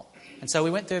all. And so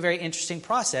we went through a very interesting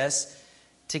process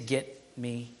to get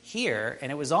me here.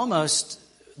 And it was almost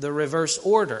the reverse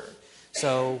order.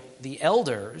 So the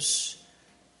elders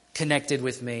connected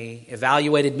with me,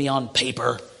 evaluated me on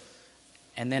paper,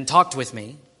 and then talked with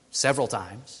me several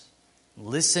times,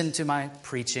 listened to my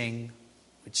preaching,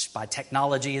 which by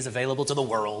technology is available to the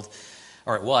world.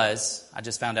 Or it was. I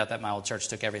just found out that my old church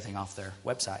took everything off their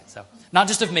website. So not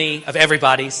just of me, of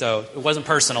everybody. So it wasn't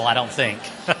personal, I don't think.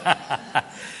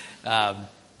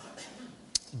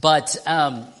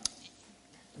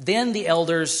 Then the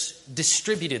elders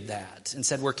distributed that and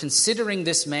said, we're considering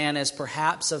this man as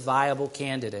perhaps a viable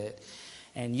candidate.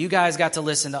 And you guys got to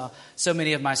listen to so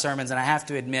many of my sermons, and I have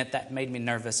to admit that made me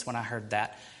nervous when I heard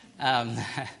that.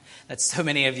 That so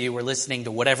many of you were listening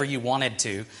to whatever you wanted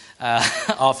to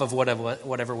off of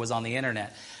whatever was on the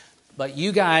internet. But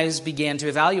you guys began to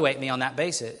evaluate me on that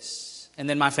basis. And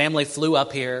then my family flew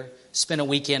up here, spent a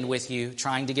weekend with you,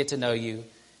 trying to get to know you,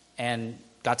 and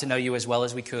got to know you as well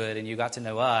as we could, and you got to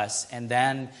know us. And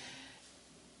then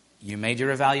you made your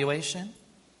evaluation,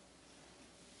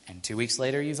 and 2 weeks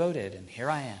later you voted, and here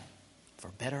I am, for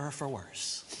better or for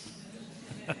worse.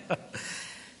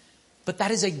 But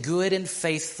that is a good and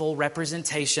faithful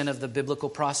representation of the biblical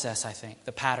process, I think,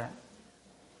 the pattern.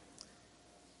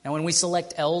 Now, when we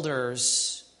select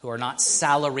elders who are not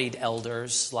salaried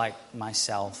elders like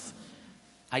myself,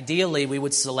 ideally we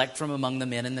would select from among the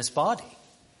men in this body.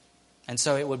 And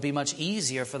so it would be much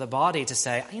easier for the body to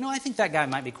say, I think that guy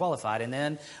might be qualified. And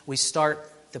then we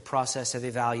start the process of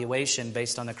evaluation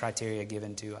based on the criteria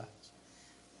given to us.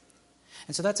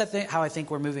 And so that's how I think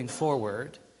we're moving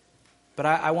forward. But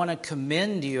I want to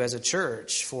commend you as a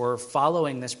church for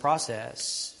following this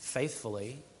process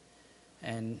faithfully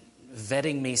and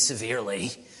vetting me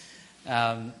severely.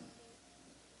 And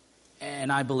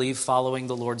I believe following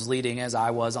the Lord's leading as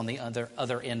I was on the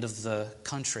other end of the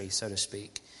country, so to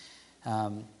speak.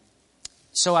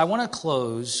 So I want to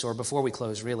close, or before we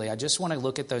close really, I just want to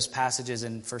look at those passages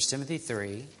in 1 Timothy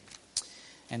 3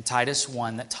 and Titus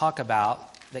 1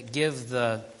 that give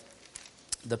the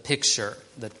picture,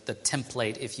 the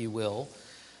template, if you will,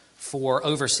 for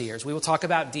overseers. We will talk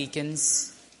about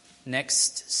deacons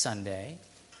next Sunday.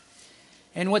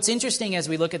 And what's interesting as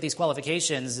we look at these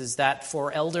qualifications is that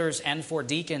for elders and for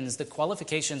deacons, the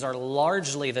qualifications are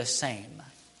largely the same.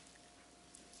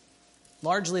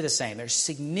 Largely the same. There's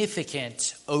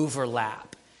significant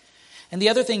overlap. And the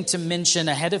other thing to mention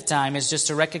ahead of time is just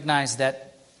to recognize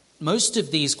that most of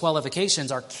these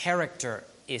qualifications are character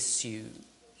issues.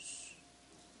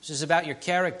 This is about your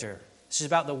character. This is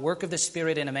about the work of the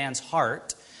Spirit in a man's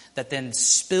heart that then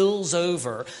spills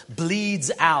over,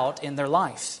 bleeds out in their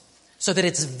life so that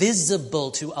it's visible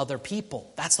to other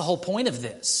people. That's the whole point of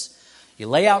this. You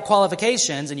lay out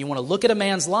qualifications and you want to look at a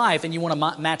man's life and you want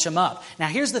to match him up. Now,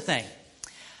 here's the thing.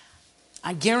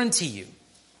 I guarantee you,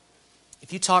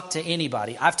 if you talk to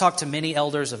anybody, I've talked to many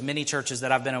elders of many churches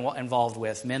that I've been involved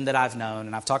with, men that I've known,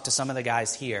 and I've talked to some of the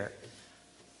guys here.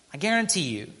 I guarantee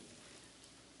you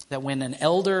that when an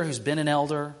elder who's been an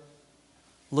elder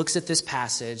looks at this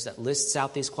passage that lists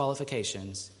out these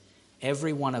qualifications,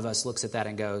 every one of us looks at that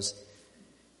and goes,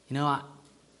 I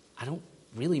don't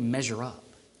really measure up.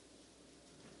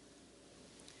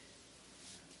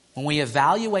 When we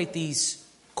evaluate these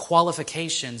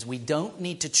qualifications, we don't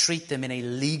need to treat them in a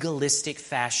legalistic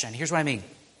fashion. Here's what I mean.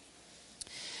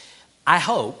 I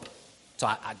hope, so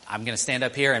I'm going to stand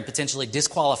up here and potentially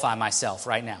disqualify myself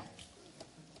right now.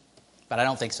 But I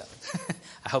don't think so.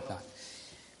 I hope not.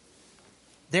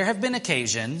 There have been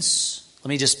occasions, let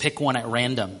me just pick one at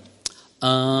random.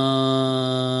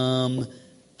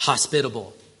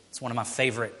 Hospitable. It's one of my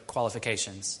favorite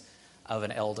qualifications of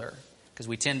an elder, because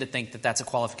we tend to think that that's a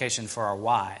qualification for our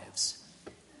wives.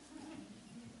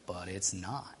 But it's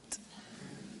not.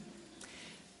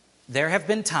 There have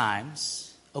been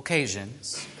times,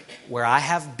 occasions, where I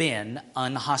have been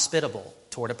unhospitable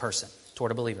toward a person,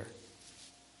 toward a believer.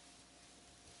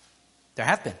 There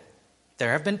have been.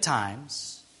 There have been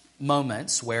times,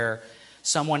 moments where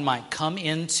someone might come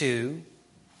into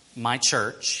my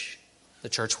church, the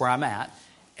church where I'm at,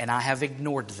 and I have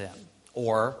ignored them,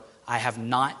 or I have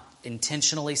not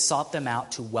intentionally sought them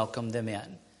out to welcome them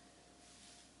in.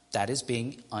 That is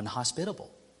being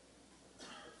unhospitable.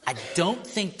 I don't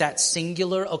think that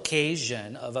singular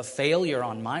occasion of a failure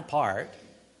on my part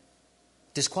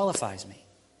disqualifies me.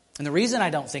 And the reason I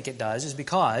don't think it does is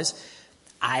because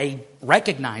I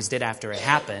recognized it after it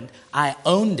happened, I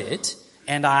owned it,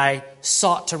 and I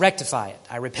sought to rectify it.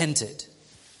 I repented.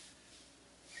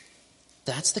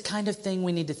 That's the kind of thing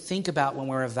we need to think about when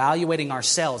we're evaluating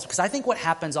ourselves. Because I think what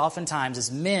happens oftentimes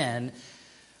is men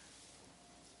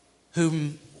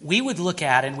whom we would look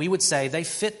at and we would say they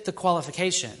fit the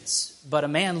qualifications. But a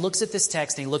man looks at this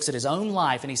text and he looks at his own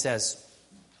life and he says,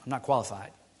 I'm not qualified.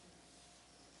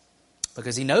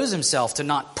 Because he knows himself to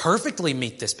not perfectly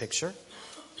meet this picture.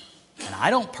 And I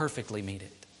don't perfectly meet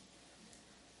it.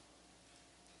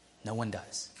 No one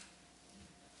does.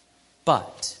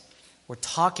 But we're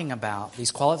talking about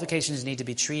these qualifications need to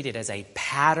be treated as a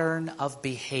pattern of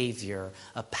behavior,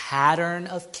 a pattern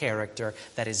of character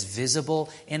that is visible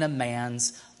in a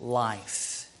man's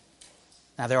life.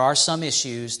 Now, there are some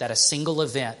issues that a single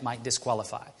event might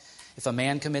disqualify. If a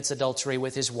man commits adultery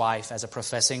with his wife as a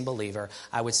professing believer,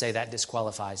 I would say that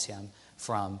disqualifies him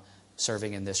from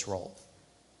serving in this role.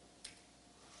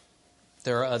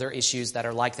 There are other issues that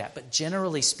are like that. But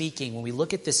generally speaking, when we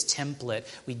look at this template,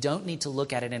 we don't need to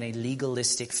look at it in a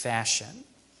legalistic fashion.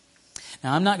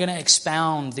 Now, I'm not going to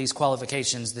expound these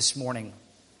qualifications this morning.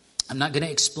 I'm not going to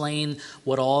explain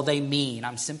what all they mean.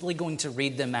 I'm simply going to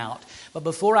read them out. But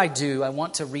before I do, I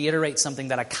want to reiterate something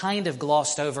that I kind of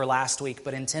glossed over last week,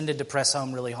 but intended to press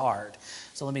home really hard.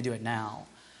 So let me do it now.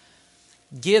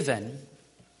 Given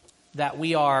that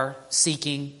we are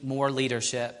seeking more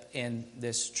leadership in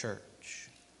this church,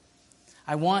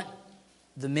 I want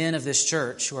the men of this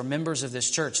church, who are members of this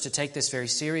church, to take this very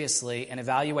seriously and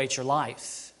evaluate your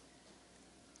life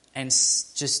and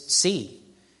just see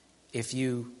if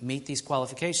you meet these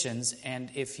qualifications and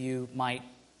if you might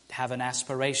have an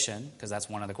aspiration, because that's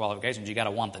one of the qualifications. You got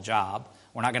to want the job.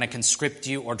 We're not going to conscript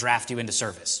you or draft you into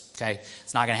service. Okay,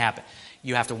 it's not going to happen.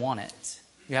 You have to want it.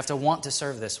 You have to want to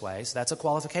serve this way. So that's a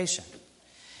qualification.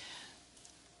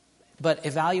 But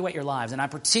evaluate your lives. And I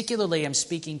particularly am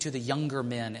speaking to the younger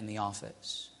men in the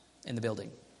office, in the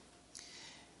building.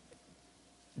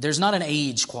 There's not an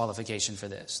age qualification for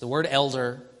this. The word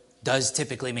elder does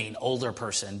typically mean older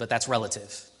person, but that's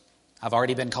relative. I've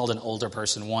already been called an older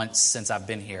person once since I've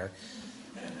been here.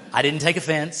 I didn't take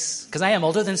offense, because I am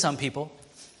older than some people,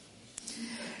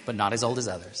 but not as old as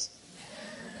others.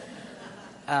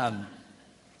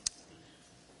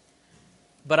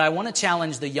 But I want to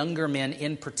challenge the younger men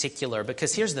in particular,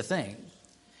 because here's the thing.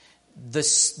 The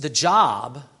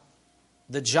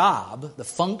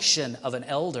function of an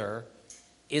elder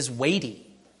is weighty.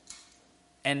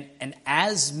 And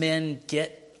as men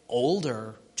get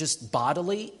older, just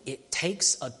bodily, it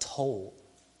takes a toll.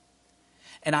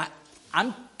 And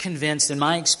I'm convinced, in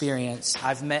my experience,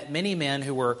 I've met many men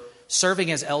who were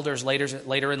serving as elders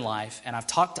later in life, and I've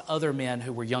talked to other men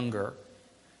who were younger,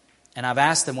 and I've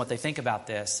asked them what they think about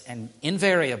this, and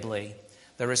invariably,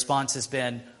 the response has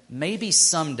been, maybe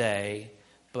someday,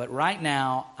 but right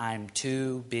now, I'm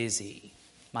too busy.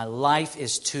 My life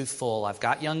is too full. I've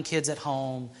got young kids at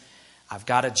home. I've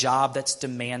got a job that's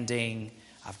demanding.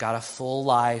 I've got a full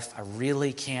life. I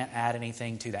really can't add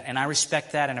anything to that. And I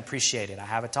respect that and appreciate it. I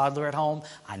have a toddler at home.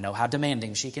 I know how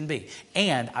demanding she can be.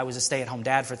 And I was a stay-at-home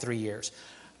dad for 3 years.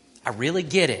 I really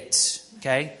get it,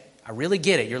 okay? I really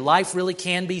get it. Your life really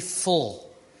can be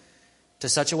full to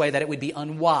such a way that it would be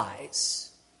unwise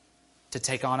to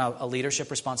take on a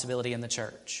leadership responsibility in the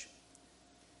church.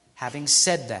 Having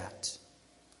said that,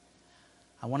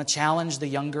 I want to challenge the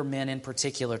younger men in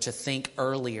particular to think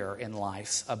earlier in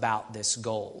life about this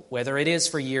goal, whether it is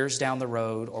for years down the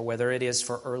road or whether it is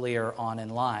for earlier on in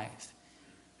life.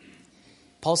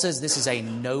 Paul says this is a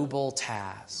noble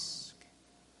task.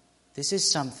 This is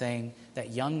something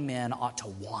that young men ought to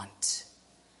want.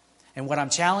 And what I'm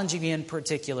challenging you in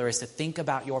particular is to think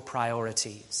about your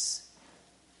priorities.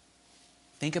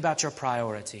 Think about your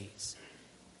priorities.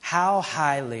 How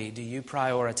highly do you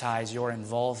prioritize your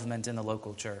involvement in the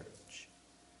local church?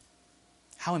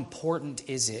 How important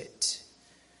is it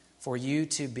for you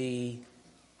to be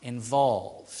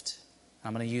involved?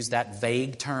 I'm going to use that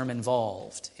vague term,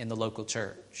 involved, in the local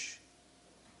church.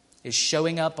 Is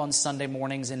showing up on Sunday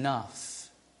mornings enough?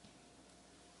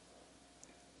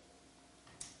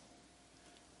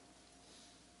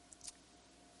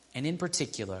 And in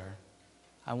particular,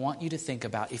 I want you to think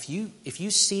about if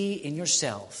you see in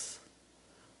yourself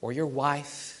or your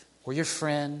wife or your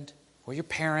friend or your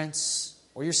parents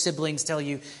or your siblings tell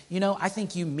you, I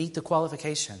think you meet the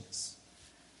qualifications.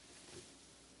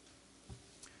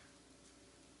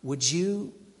 Would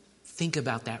you think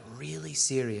about that really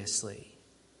seriously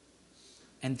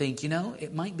and think,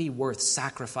 it might be worth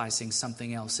sacrificing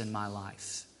something else in my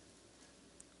life,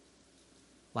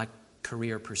 like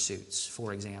career pursuits,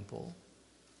 for example,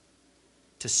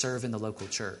 to serve in the local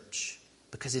church,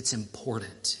 because it's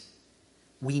important.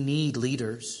 We need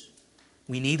leaders.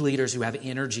 We need leaders who have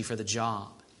energy for the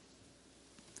job,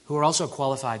 who are also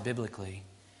qualified biblically.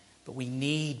 But we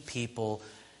need people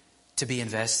to be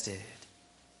invested.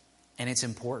 And it's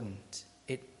important.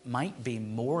 It might be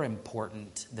more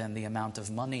important than the amount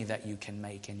of money that you can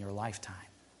make in your lifetime.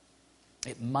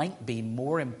 It might be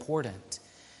more important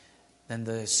than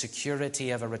the security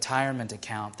of a retirement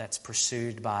account that's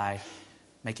pursued by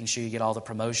making sure you get all the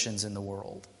promotions in the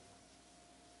world.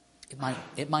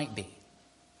 It might be.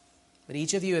 But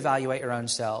each of you evaluate your own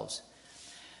selves.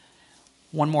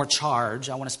 One more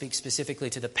charge. I want to speak specifically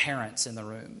to the parents in the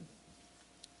room.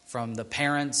 From the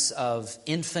parents of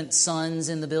infant sons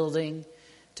in the building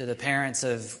to the parents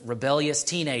of rebellious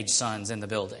teenage sons in the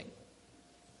building.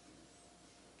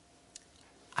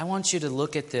 I want you to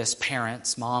look at this,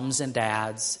 parents, moms and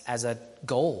dads, as a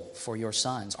goal for your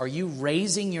sons. Are you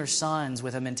raising your sons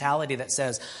with a mentality that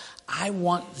says, I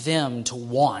want them to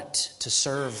want to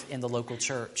serve in the local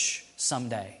church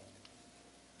someday?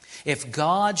 If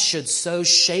God should so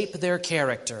shape their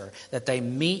character that they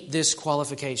meet this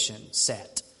qualification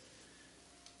set,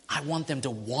 I want them to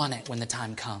want it when the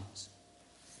time comes.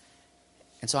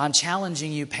 And so I'm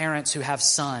challenging you, parents who have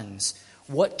sons,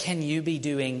 what can you be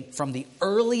doing from the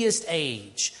earliest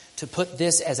age to put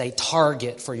this as a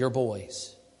target for your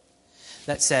boys?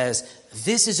 That says,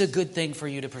 this is a good thing for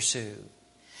you to pursue.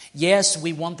 Yes,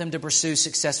 we want them to pursue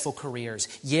successful careers.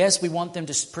 Yes, we want them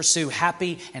to pursue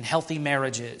happy and healthy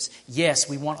marriages. Yes,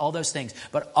 we want all those things.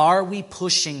 But are we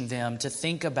pushing them to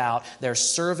think about their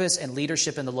service and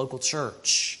leadership in the local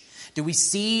church? Do we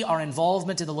see our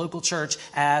involvement in the local church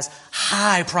as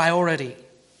high priority?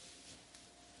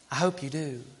 I hope you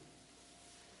do.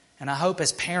 And I hope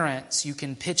as parents you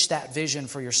can pitch that vision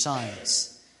for your sons.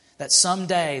 That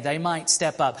someday they might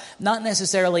step up, not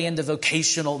necessarily into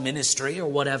vocational ministry or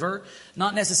whatever,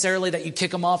 not necessarily that you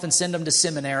kick them off and send them to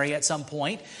seminary at some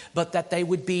point, but that they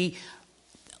would be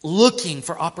looking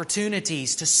for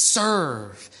opportunities to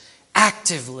serve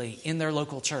actively in their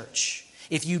local church.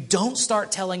 If you don't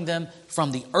start telling them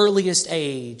from the earliest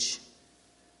age,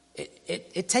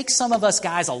 it takes some of us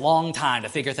guys a long time to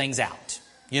figure things out.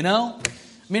 You know?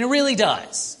 I mean, it really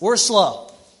does. We're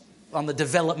slow on the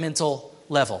developmental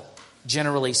level,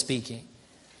 generally speaking.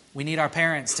 We need our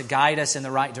parents to guide us in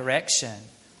the right direction.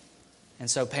 And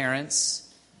so,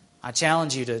 parents, I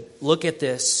challenge you to look at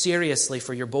this seriously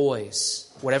for your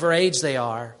boys. Whatever age they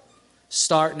are,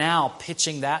 start now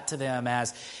pitching that to them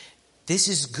as this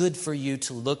is good for you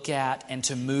to look at and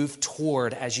to move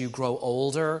toward as you grow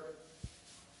older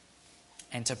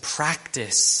and to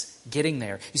practice getting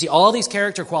there. You see, all these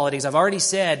character qualities, I've already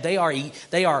said, they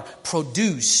are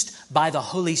produced by the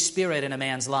Holy Spirit in a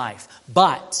man's life.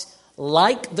 But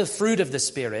like the fruit of the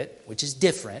Spirit, which is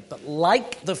different, but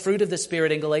like the fruit of the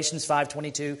Spirit in Galatians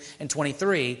 5:22 and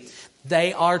 23,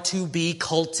 they are to be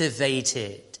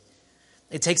cultivated.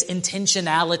 It takes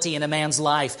intentionality in a man's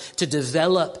life to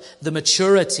develop the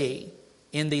maturity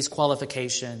in these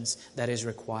qualifications that is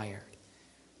required.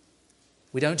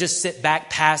 We don't just sit back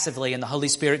passively and the Holy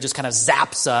Spirit just kind of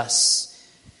zaps us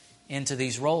into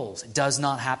these roles. It does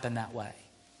not happen that way.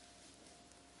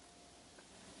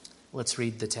 Let's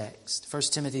read the text. 1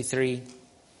 Timothy 3,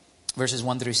 verses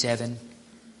 1 through 7.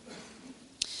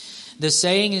 The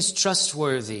saying is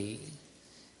trustworthy.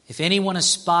 If anyone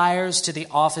aspires to the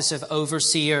office of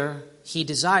overseer, he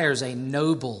desires a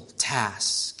noble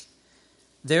task.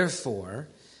 Therefore,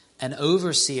 an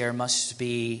overseer must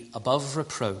be above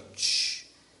reproach,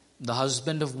 the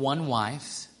husband of one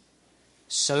wife,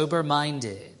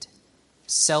 sober-minded,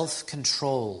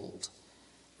 self-controlled,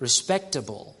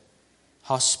 respectable,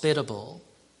 hospitable,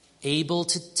 able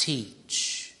to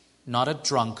teach, not a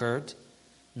drunkard,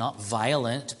 not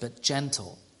violent but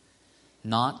gentle,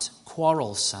 not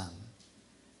quarrelsome,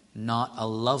 not a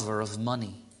lover of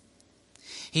money.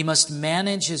 He must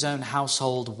manage his own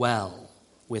household well,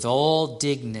 with all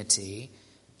dignity,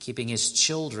 keeping his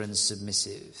children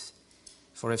submissive.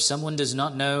 For if someone does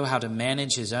not know how to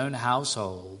manage his own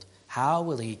household, how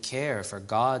will he care for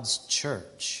God's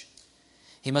church?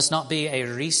 He must not be a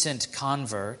recent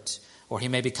convert, or he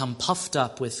may become puffed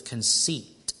up with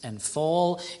conceit and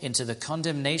fall into the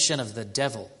condemnation of the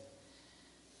devil.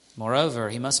 Moreover,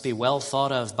 he must be well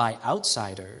thought of by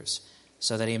outsiders,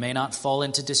 so that he may not fall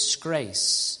into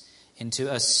disgrace, into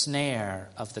a snare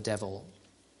of the devil.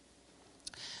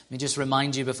 Let me just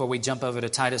remind you before we jump over to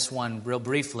Titus 1 real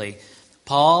briefly.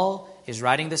 Paul is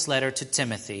writing this letter to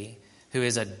Timothy, who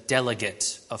is a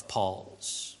delegate of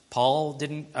Paul's.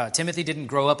 Timothy didn't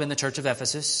grow up in the church of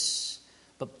Ephesus,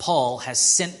 but Paul has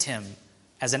sent him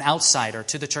as an outsider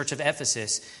to the church of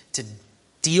Ephesus to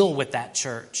deal with that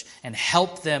church and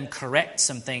help them correct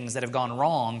some things that have gone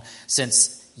wrong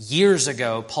since years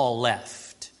ago Paul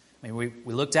left. I mean,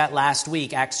 we looked at last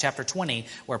week, Acts chapter 20,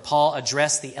 where Paul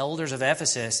addressed the elders of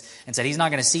Ephesus and said he's not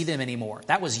going to see them anymore.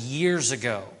 That was years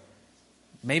ago.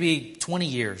 Maybe 20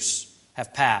 years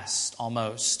have passed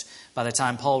almost by the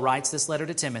time Paul writes this letter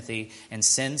to Timothy and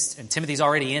Timothy's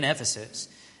already in Ephesus.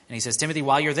 And he says, Timothy,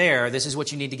 while you're there, this is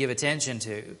what you need to give attention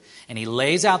to. And he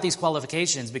lays out these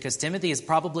qualifications because Timothy is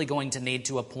probably going to need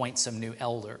to appoint some new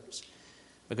elders.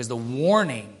 Because the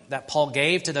warning that Paul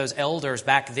gave to those elders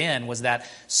back then was that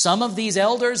some of these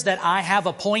elders that I have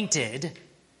appointed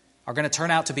are going to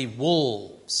turn out to be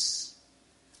wolves.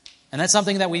 And that's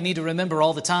something that we need to remember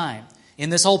all the time. In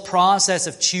this whole process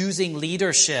of choosing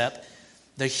leadership,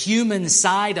 the human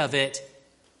side of it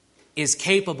is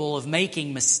capable of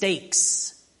making mistakes.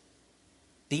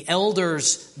 The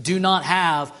elders do not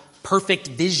have perfect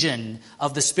vision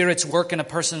of the Spirit's work in a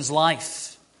person's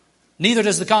life. Neither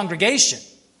does the congregation.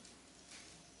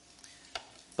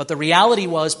 But the reality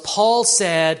was, Paul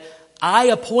said, I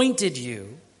appointed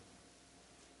you,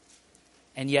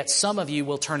 and yet some of you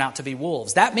will turn out to be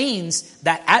wolves. That means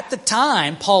that at the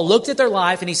time, Paul looked at their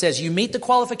life and he says, you meet the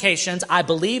qualifications, I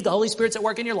believe the Holy Spirit's at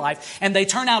work in your life, and they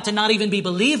turn out to not even be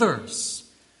believers.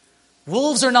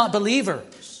 Wolves are not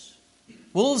believers.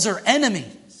 Wolves are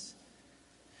enemies.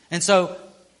 And so,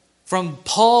 from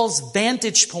Paul's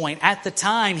vantage point at the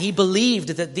time, he believed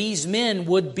that these men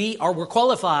would be or were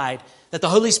qualified, that the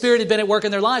Holy Spirit had been at work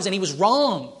in their lives, and he was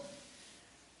wrong.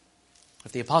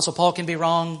 If the Apostle Paul can be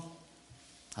wrong,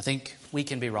 I think we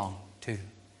can be wrong too.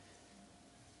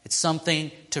 It's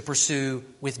something to pursue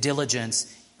with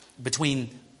diligence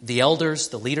between the elders,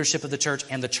 the leadership of the church,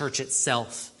 and the church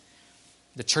itself.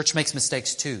 The church makes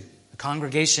mistakes too. The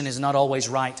congregation is not always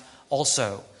right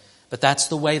also. But that's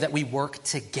the way that we work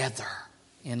together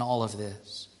in all of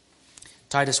this.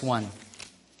 Titus 1,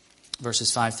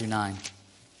 verses 5 through 9.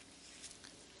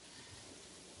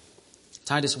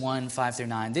 Titus 1, 5 through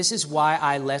 9. This is why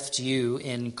I left you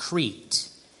in Crete,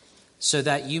 so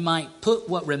that you might put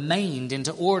what remained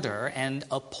into order and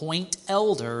appoint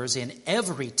elders in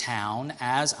every town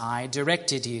as I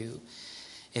directed you.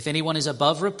 If anyone is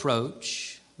above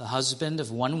reproach, the husband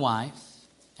of one wife,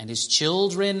 and his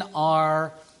children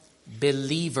are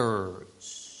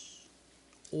believers.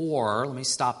 Or, let me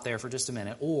stop there for just a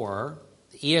minute. Or,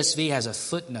 the ESV has a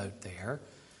footnote there.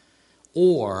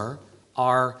 Or,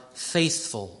 are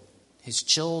faithful. His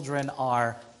children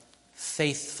are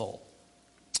faithful.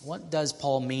 What does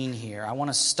Paul mean here? I want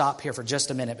to stop here for just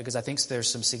a minute because I think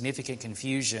there's some significant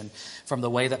confusion from the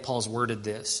way that Paul's worded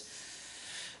this.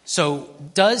 So,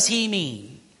 does he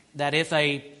mean that if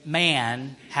a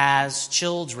man has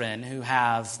children who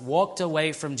have walked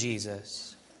away from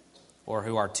Jesus or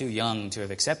who are too young to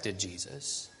have accepted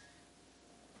Jesus,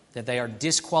 that they are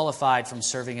disqualified from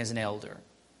serving as an elder?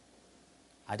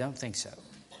 I don't think so.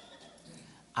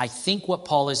 I think what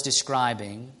Paul is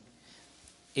describing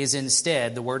is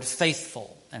instead the word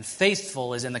faithful. And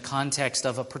faithful is in the context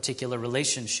of a particular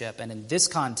relationship. And in this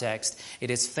context,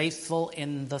 it is faithful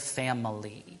in the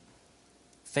family.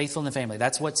 Faithful in the family.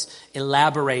 That's what's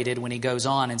elaborated when he goes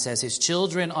on and says his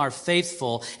children are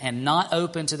faithful and not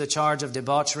open to the charge of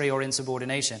debauchery or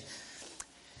insubordination.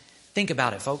 Think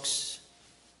about it, folks.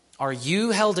 Are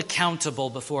you held accountable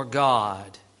before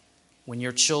God when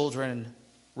your children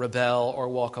rebel or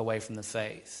walk away from the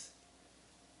faith?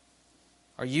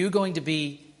 Are you going to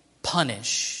be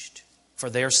punished for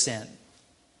their sin?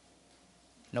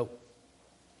 No.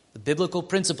 The biblical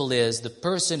principle is the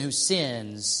person who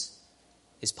sins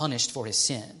is punished for his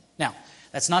sin. Now,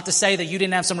 that's not to say that you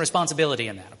didn't have some responsibility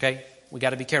in that, okay? We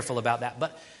got to be careful about that.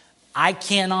 But I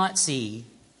cannot see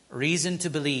reason to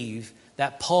believe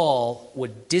that Paul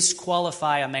would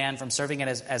disqualify a man from serving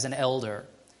as an elder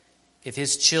if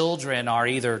his children are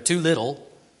either too little,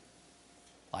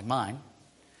 like mine,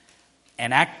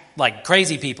 and act like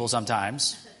crazy people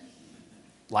sometimes,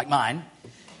 like mine,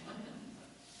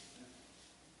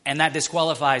 and that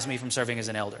disqualifies me from serving as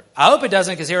an elder. I hope it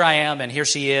doesn't, because here I am and here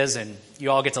she is, and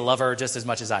you all get to love her just as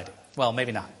much as I do. Well,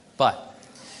 maybe not, but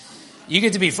you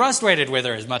get to be frustrated with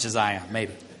her as much as I am,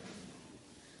 maybe.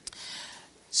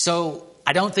 So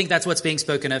I don't think that's what's being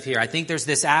spoken of here. I think there's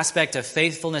this aspect of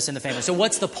faithfulness in the family. So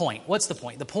what's the point? What's the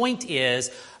point? The point is,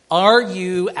 are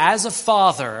you, as a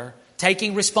father,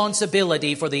 taking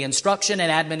responsibility for the instruction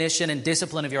and admonition and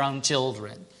discipline of your own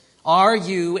children? Are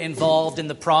you involved in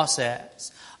the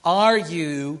process? Are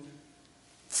you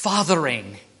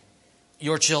fathering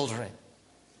your children?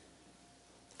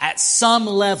 At some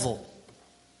level,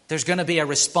 there's going to be a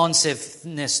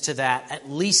responsiveness to that, at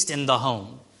least in the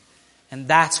home. And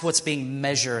that's what's being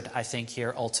measured, I think,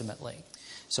 here ultimately.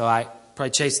 So I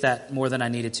probably chased that more than I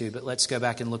needed to, but let's go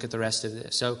back and look at the rest of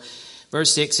this. So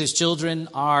verse 6, his children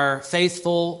are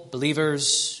faithful,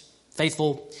 believers,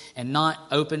 faithful, and not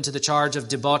open to the charge of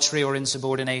debauchery or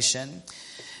insubordination.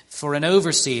 For an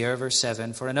overseer, verse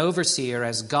 7, for an overseer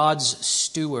as God's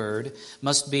steward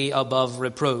must be above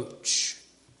reproach.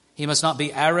 He must not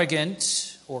be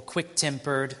arrogant or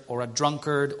quick-tempered or a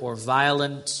drunkard or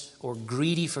violent or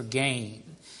greedy for gain,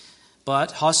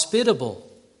 but hospitable,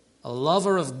 a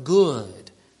lover of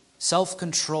good,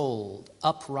 self-controlled,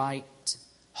 upright,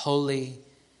 holy,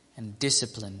 and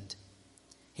disciplined.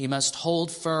 He must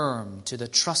hold firm to the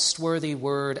trustworthy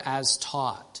word as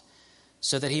taught,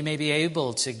 so that he may be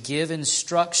able to give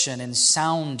instruction in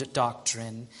sound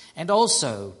doctrine and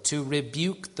also to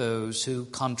rebuke those who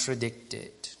contradict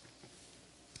it.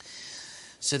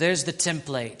 So there's the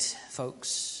template,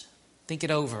 folks. Think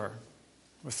it over.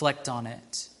 Reflect on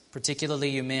it, particularly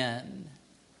you men,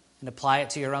 and apply it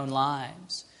to your own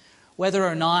lives. Whether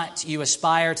or not you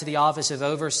aspire to the office of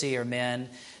overseer, men,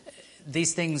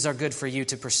 these things are good for you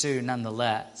to pursue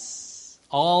nonetheless.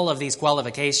 All of these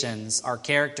qualifications are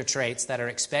character traits that are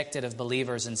expected of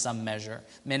believers in some measure,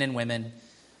 men and women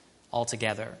all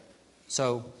together.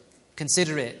 So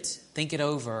consider it, think it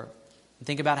over, and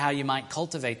think about how you might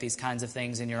cultivate these kinds of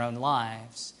things in your own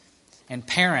lives. And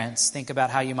parents, think about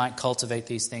how you might cultivate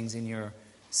these things in your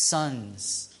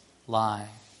sons'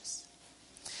 lives.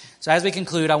 So as we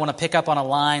conclude, I want to pick up on a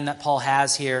line that Paul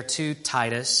has here to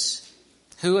Titus,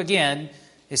 who again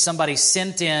is somebody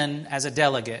sent in as a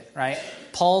delegate, right?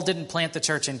 Paul didn't plant the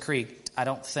church in Crete, I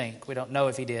don't think. We don't know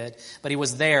if he did. But he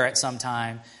was there at some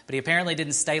time. But he apparently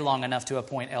didn't stay long enough to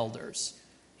appoint elders.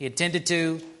 He intended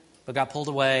to, but got pulled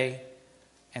away.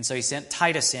 And so he sent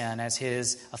Titus in as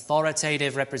his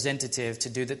authoritative representative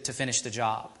to finish the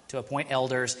job, to appoint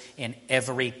elders in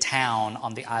every town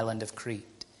on the island of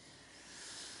Crete.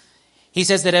 He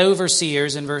says that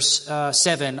overseers, in verse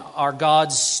 7, are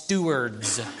God's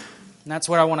stewards. And that's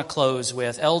what I want to close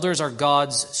with. Elders are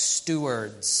God's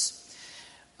stewards.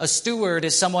 A steward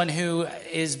is someone who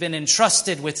has been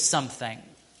entrusted with something.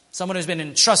 Someone who's been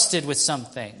entrusted with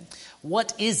something.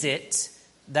 What is it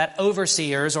that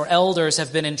overseers or elders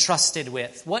have been entrusted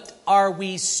with? What are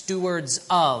we stewards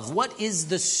of? What is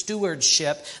the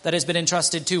stewardship that has been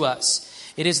entrusted to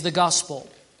us? It is the gospel.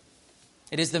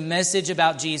 It is the message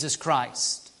about Jesus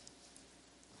Christ.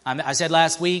 I said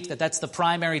last week that that's the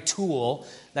primary tool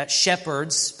that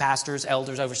shepherds, pastors,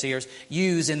 elders, overseers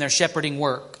use in their shepherding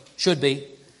work. Should be.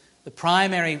 The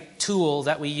primary tool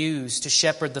that we use to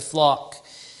shepherd the flock.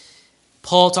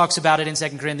 Paul talks about it in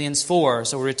 2 Corinthians 4.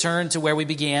 So we return to where we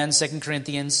began, 2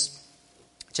 Corinthians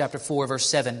chapter 4, verse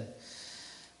 7.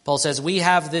 Paul says, we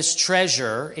have this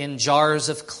treasure in jars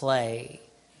of clay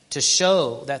to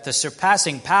show that the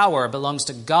surpassing power belongs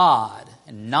to God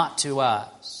and not to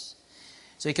us.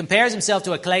 So he compares himself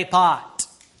to a clay pot.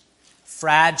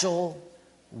 Fragile,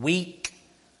 weak,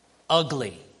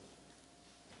 ugly.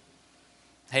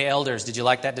 Hey, elders, did you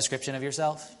like that description of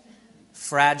yourself?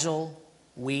 Fragile,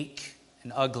 weak,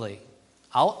 and ugly.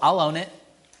 I'll own it.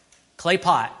 Clay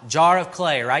pot, jar of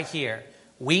clay right here.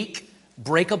 Weak,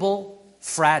 breakable,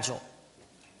 fragile.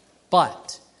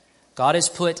 But God has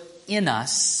put in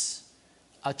us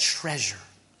a treasure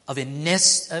of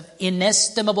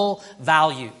inestimable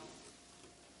value.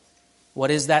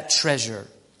 What is that treasure?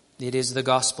 It is the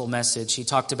gospel message. He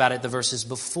talked about it the verses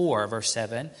before, verse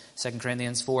 7, 2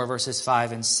 Corinthians 4, verses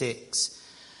 5 and 6.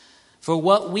 For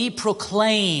what we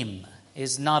proclaim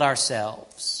is not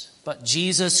ourselves, but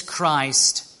Jesus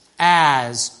Christ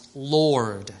as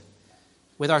Lord,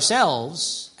 with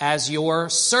ourselves as your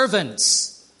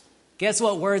servants. Guess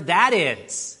what word that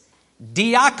is?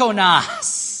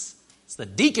 Diakonos. It's the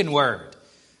deacon word.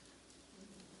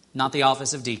 Not the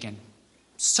office of deacon.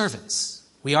 Servants.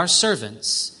 We are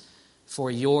servants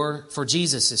for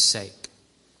Jesus' sake.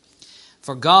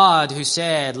 For God, who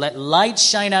said, "Let light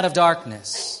shine out of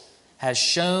darkness," has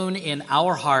shone in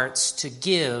our hearts to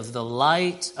give the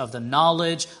light of the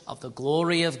knowledge of the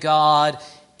glory of God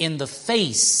in the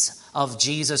face of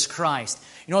Jesus Christ.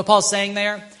 You know what Paul's saying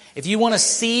there? If you want to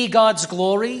see God's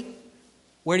glory,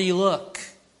 where do you look?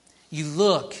 You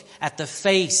look at the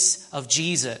face of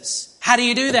Jesus. How do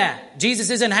you do that? Jesus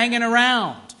isn't hanging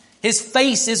around. His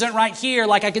face isn't right here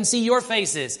like I can see your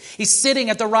faces. He's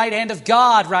sitting at the right hand of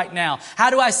God right now.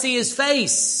 How do I see His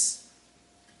face?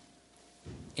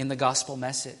 In the gospel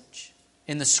message,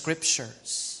 in the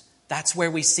scriptures. That's where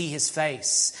we see His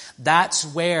face. That's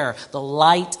where the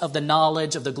light of the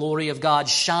knowledge of the glory of God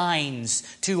shines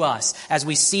to us as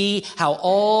we see how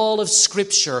all of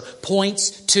Scripture points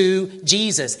to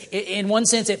Jesus. In one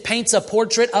sense, it paints a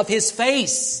portrait of His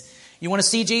face. You want to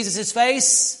see Jesus'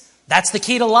 face? That's the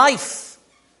key to life.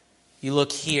 You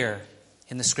look here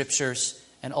in the Scriptures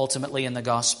and ultimately in the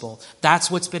gospel.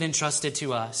 That's what's been entrusted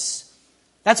to us.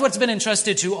 That's what's been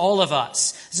entrusted to all of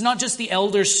us. It's not just the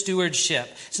elder's stewardship.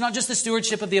 It's not just the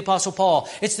stewardship of the Apostle Paul.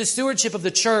 It's the stewardship of the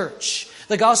church.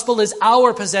 The gospel is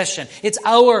our possession. It's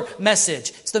our message.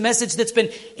 It's the message that's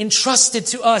been entrusted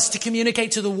to us to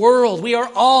communicate to the world. We are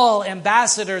all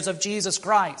ambassadors of Jesus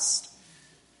Christ.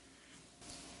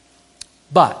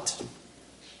 But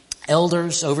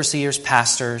elders, overseers,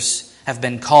 pastors have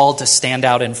been called to stand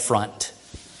out in front.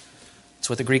 That's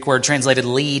what the Greek word translated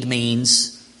lead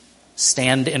means.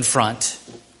 Stand in front.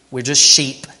 We're just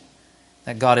sheep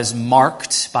that God has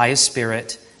marked by His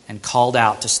Spirit and called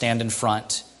out to stand in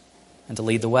front and to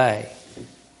lead the way.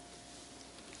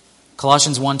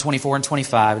 Colossians 1, 24 and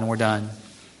 25, and we're done.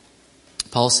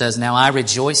 Paul says, "Now I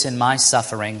rejoice in my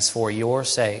sufferings for your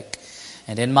sake,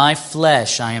 and in my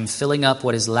flesh I am filling up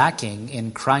what is lacking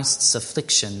in Christ's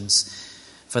afflictions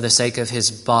for the sake of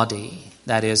His body,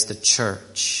 that is the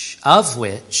church, of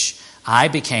which I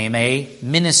became a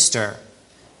minister,"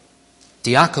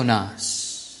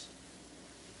 diakonos,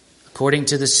 "according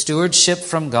to the stewardship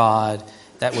from God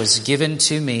that was given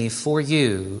to me for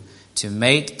you to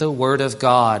make the word of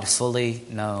God fully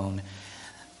known."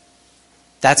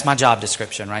 That's my job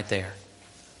description right there.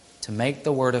 To make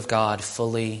the word of God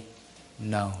fully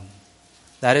known.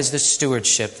 That is the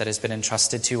stewardship that has been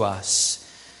entrusted to us.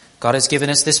 God has given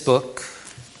us this book.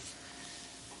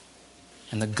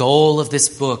 And the goal of this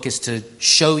book is to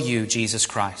show you Jesus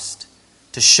Christ,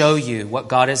 to show you what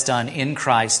God has done in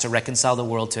Christ to reconcile the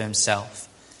world to Himself.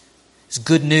 There's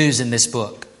good news in this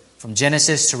book, from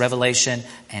Genesis to Revelation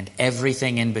and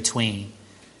everything in between.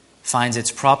 Finds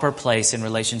its proper place in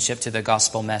relationship to the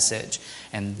gospel message.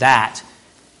 And that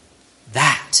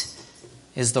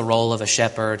is the role of a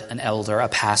shepherd, an elder, a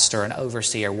pastor, an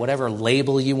overseer, whatever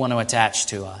label you want to attach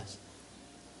to us.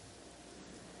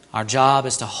 Our job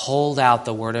is to hold out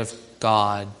the Word of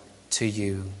God to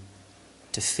you,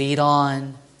 to feed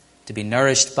on, to be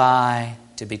nourished by,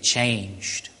 to be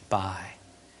changed by.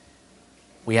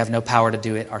 We have no power to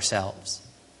do it ourselves.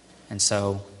 And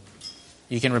so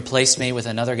you can replace me with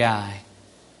another guy.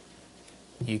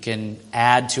 You can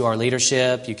add to our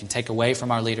leadership. You can take away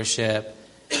from our leadership.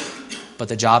 But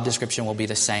the job description will be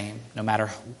the same, no matter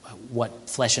what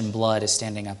flesh and blood is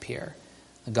standing up here.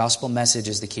 The gospel message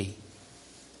is the key.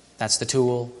 That's the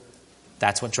tool.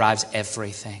 That's what drives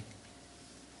everything.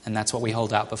 And that's what we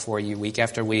hold out before you week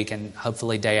after week and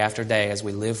hopefully day after day as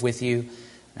we live with you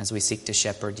and as we seek to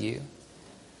shepherd you.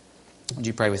 Would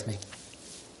you pray with me?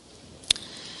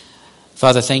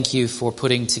 Father, thank you for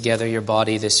putting together your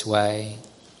body this way.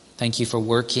 Thank you for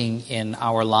working in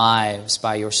our lives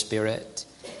by your Spirit.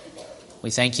 We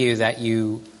thank you that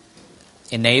you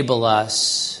enable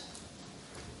us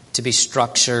to be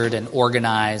structured and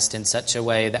organized in such a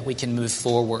way that we can move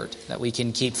forward, that we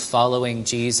can keep following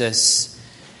Jesus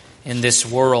in this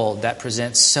world that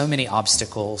presents so many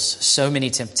obstacles, so many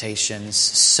temptations,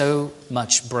 so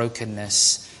much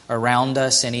brokenness around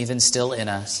us and even still in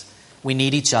us. We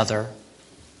need each other.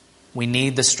 We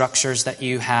need the structures that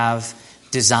you have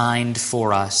designed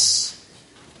for us.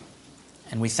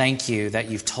 And we thank you that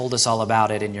you've told us all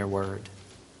about it in your word.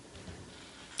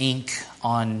 Ink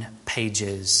on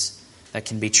pages, that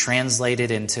can be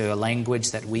translated into a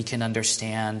language that we can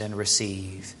understand and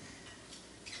receive.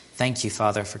 Thank you,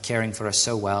 Father, for caring for us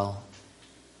so well.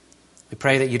 We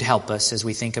pray that you'd help us as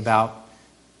we think about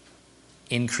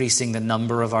increasing the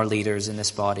number of our leaders in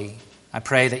this body. I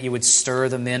pray that you would stir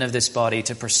the men of this body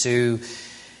to pursue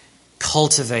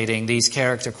cultivating these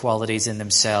character qualities in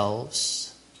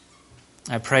themselves.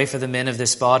 I pray for the men of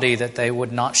this body that they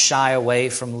would not shy away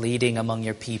from leading among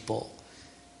your people.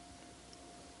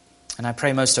 And I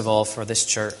pray most of all for this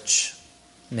church,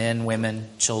 men, women,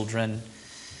 children,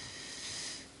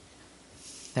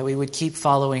 that we would keep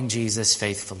following Jesus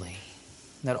faithfully,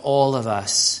 that all of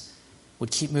us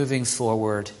would keep moving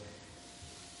forward,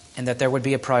 and that there would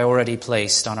be a priority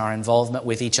placed on our involvement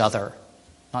with each other,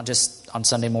 not just on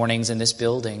Sunday mornings in this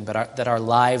building, but that our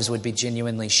lives would be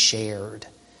genuinely shared.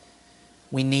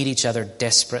 We need each other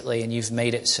desperately, and you've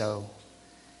made it so.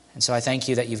 And so I thank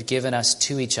you that you've given us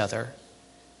to each other.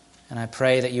 And I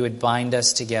pray that you would bind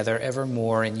us together ever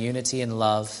more in unity and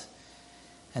love,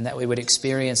 and that we would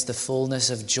experience the fullness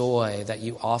of joy that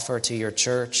you offer to your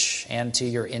church and to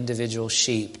your individual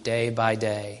sheep day by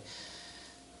day.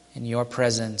 In your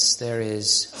presence there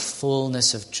is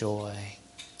fullness of joy,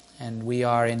 and we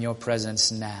are in your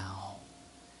presence now.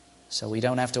 So we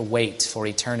don't have to wait for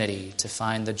eternity to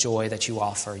find the joy that you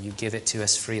offer. You give it to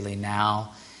us freely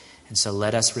now, and so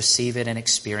let us receive it and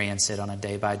experience it on a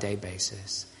day-by-day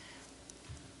basis.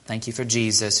 Thank you for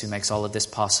Jesus, who makes all of this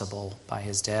possible by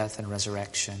his death and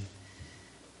resurrection.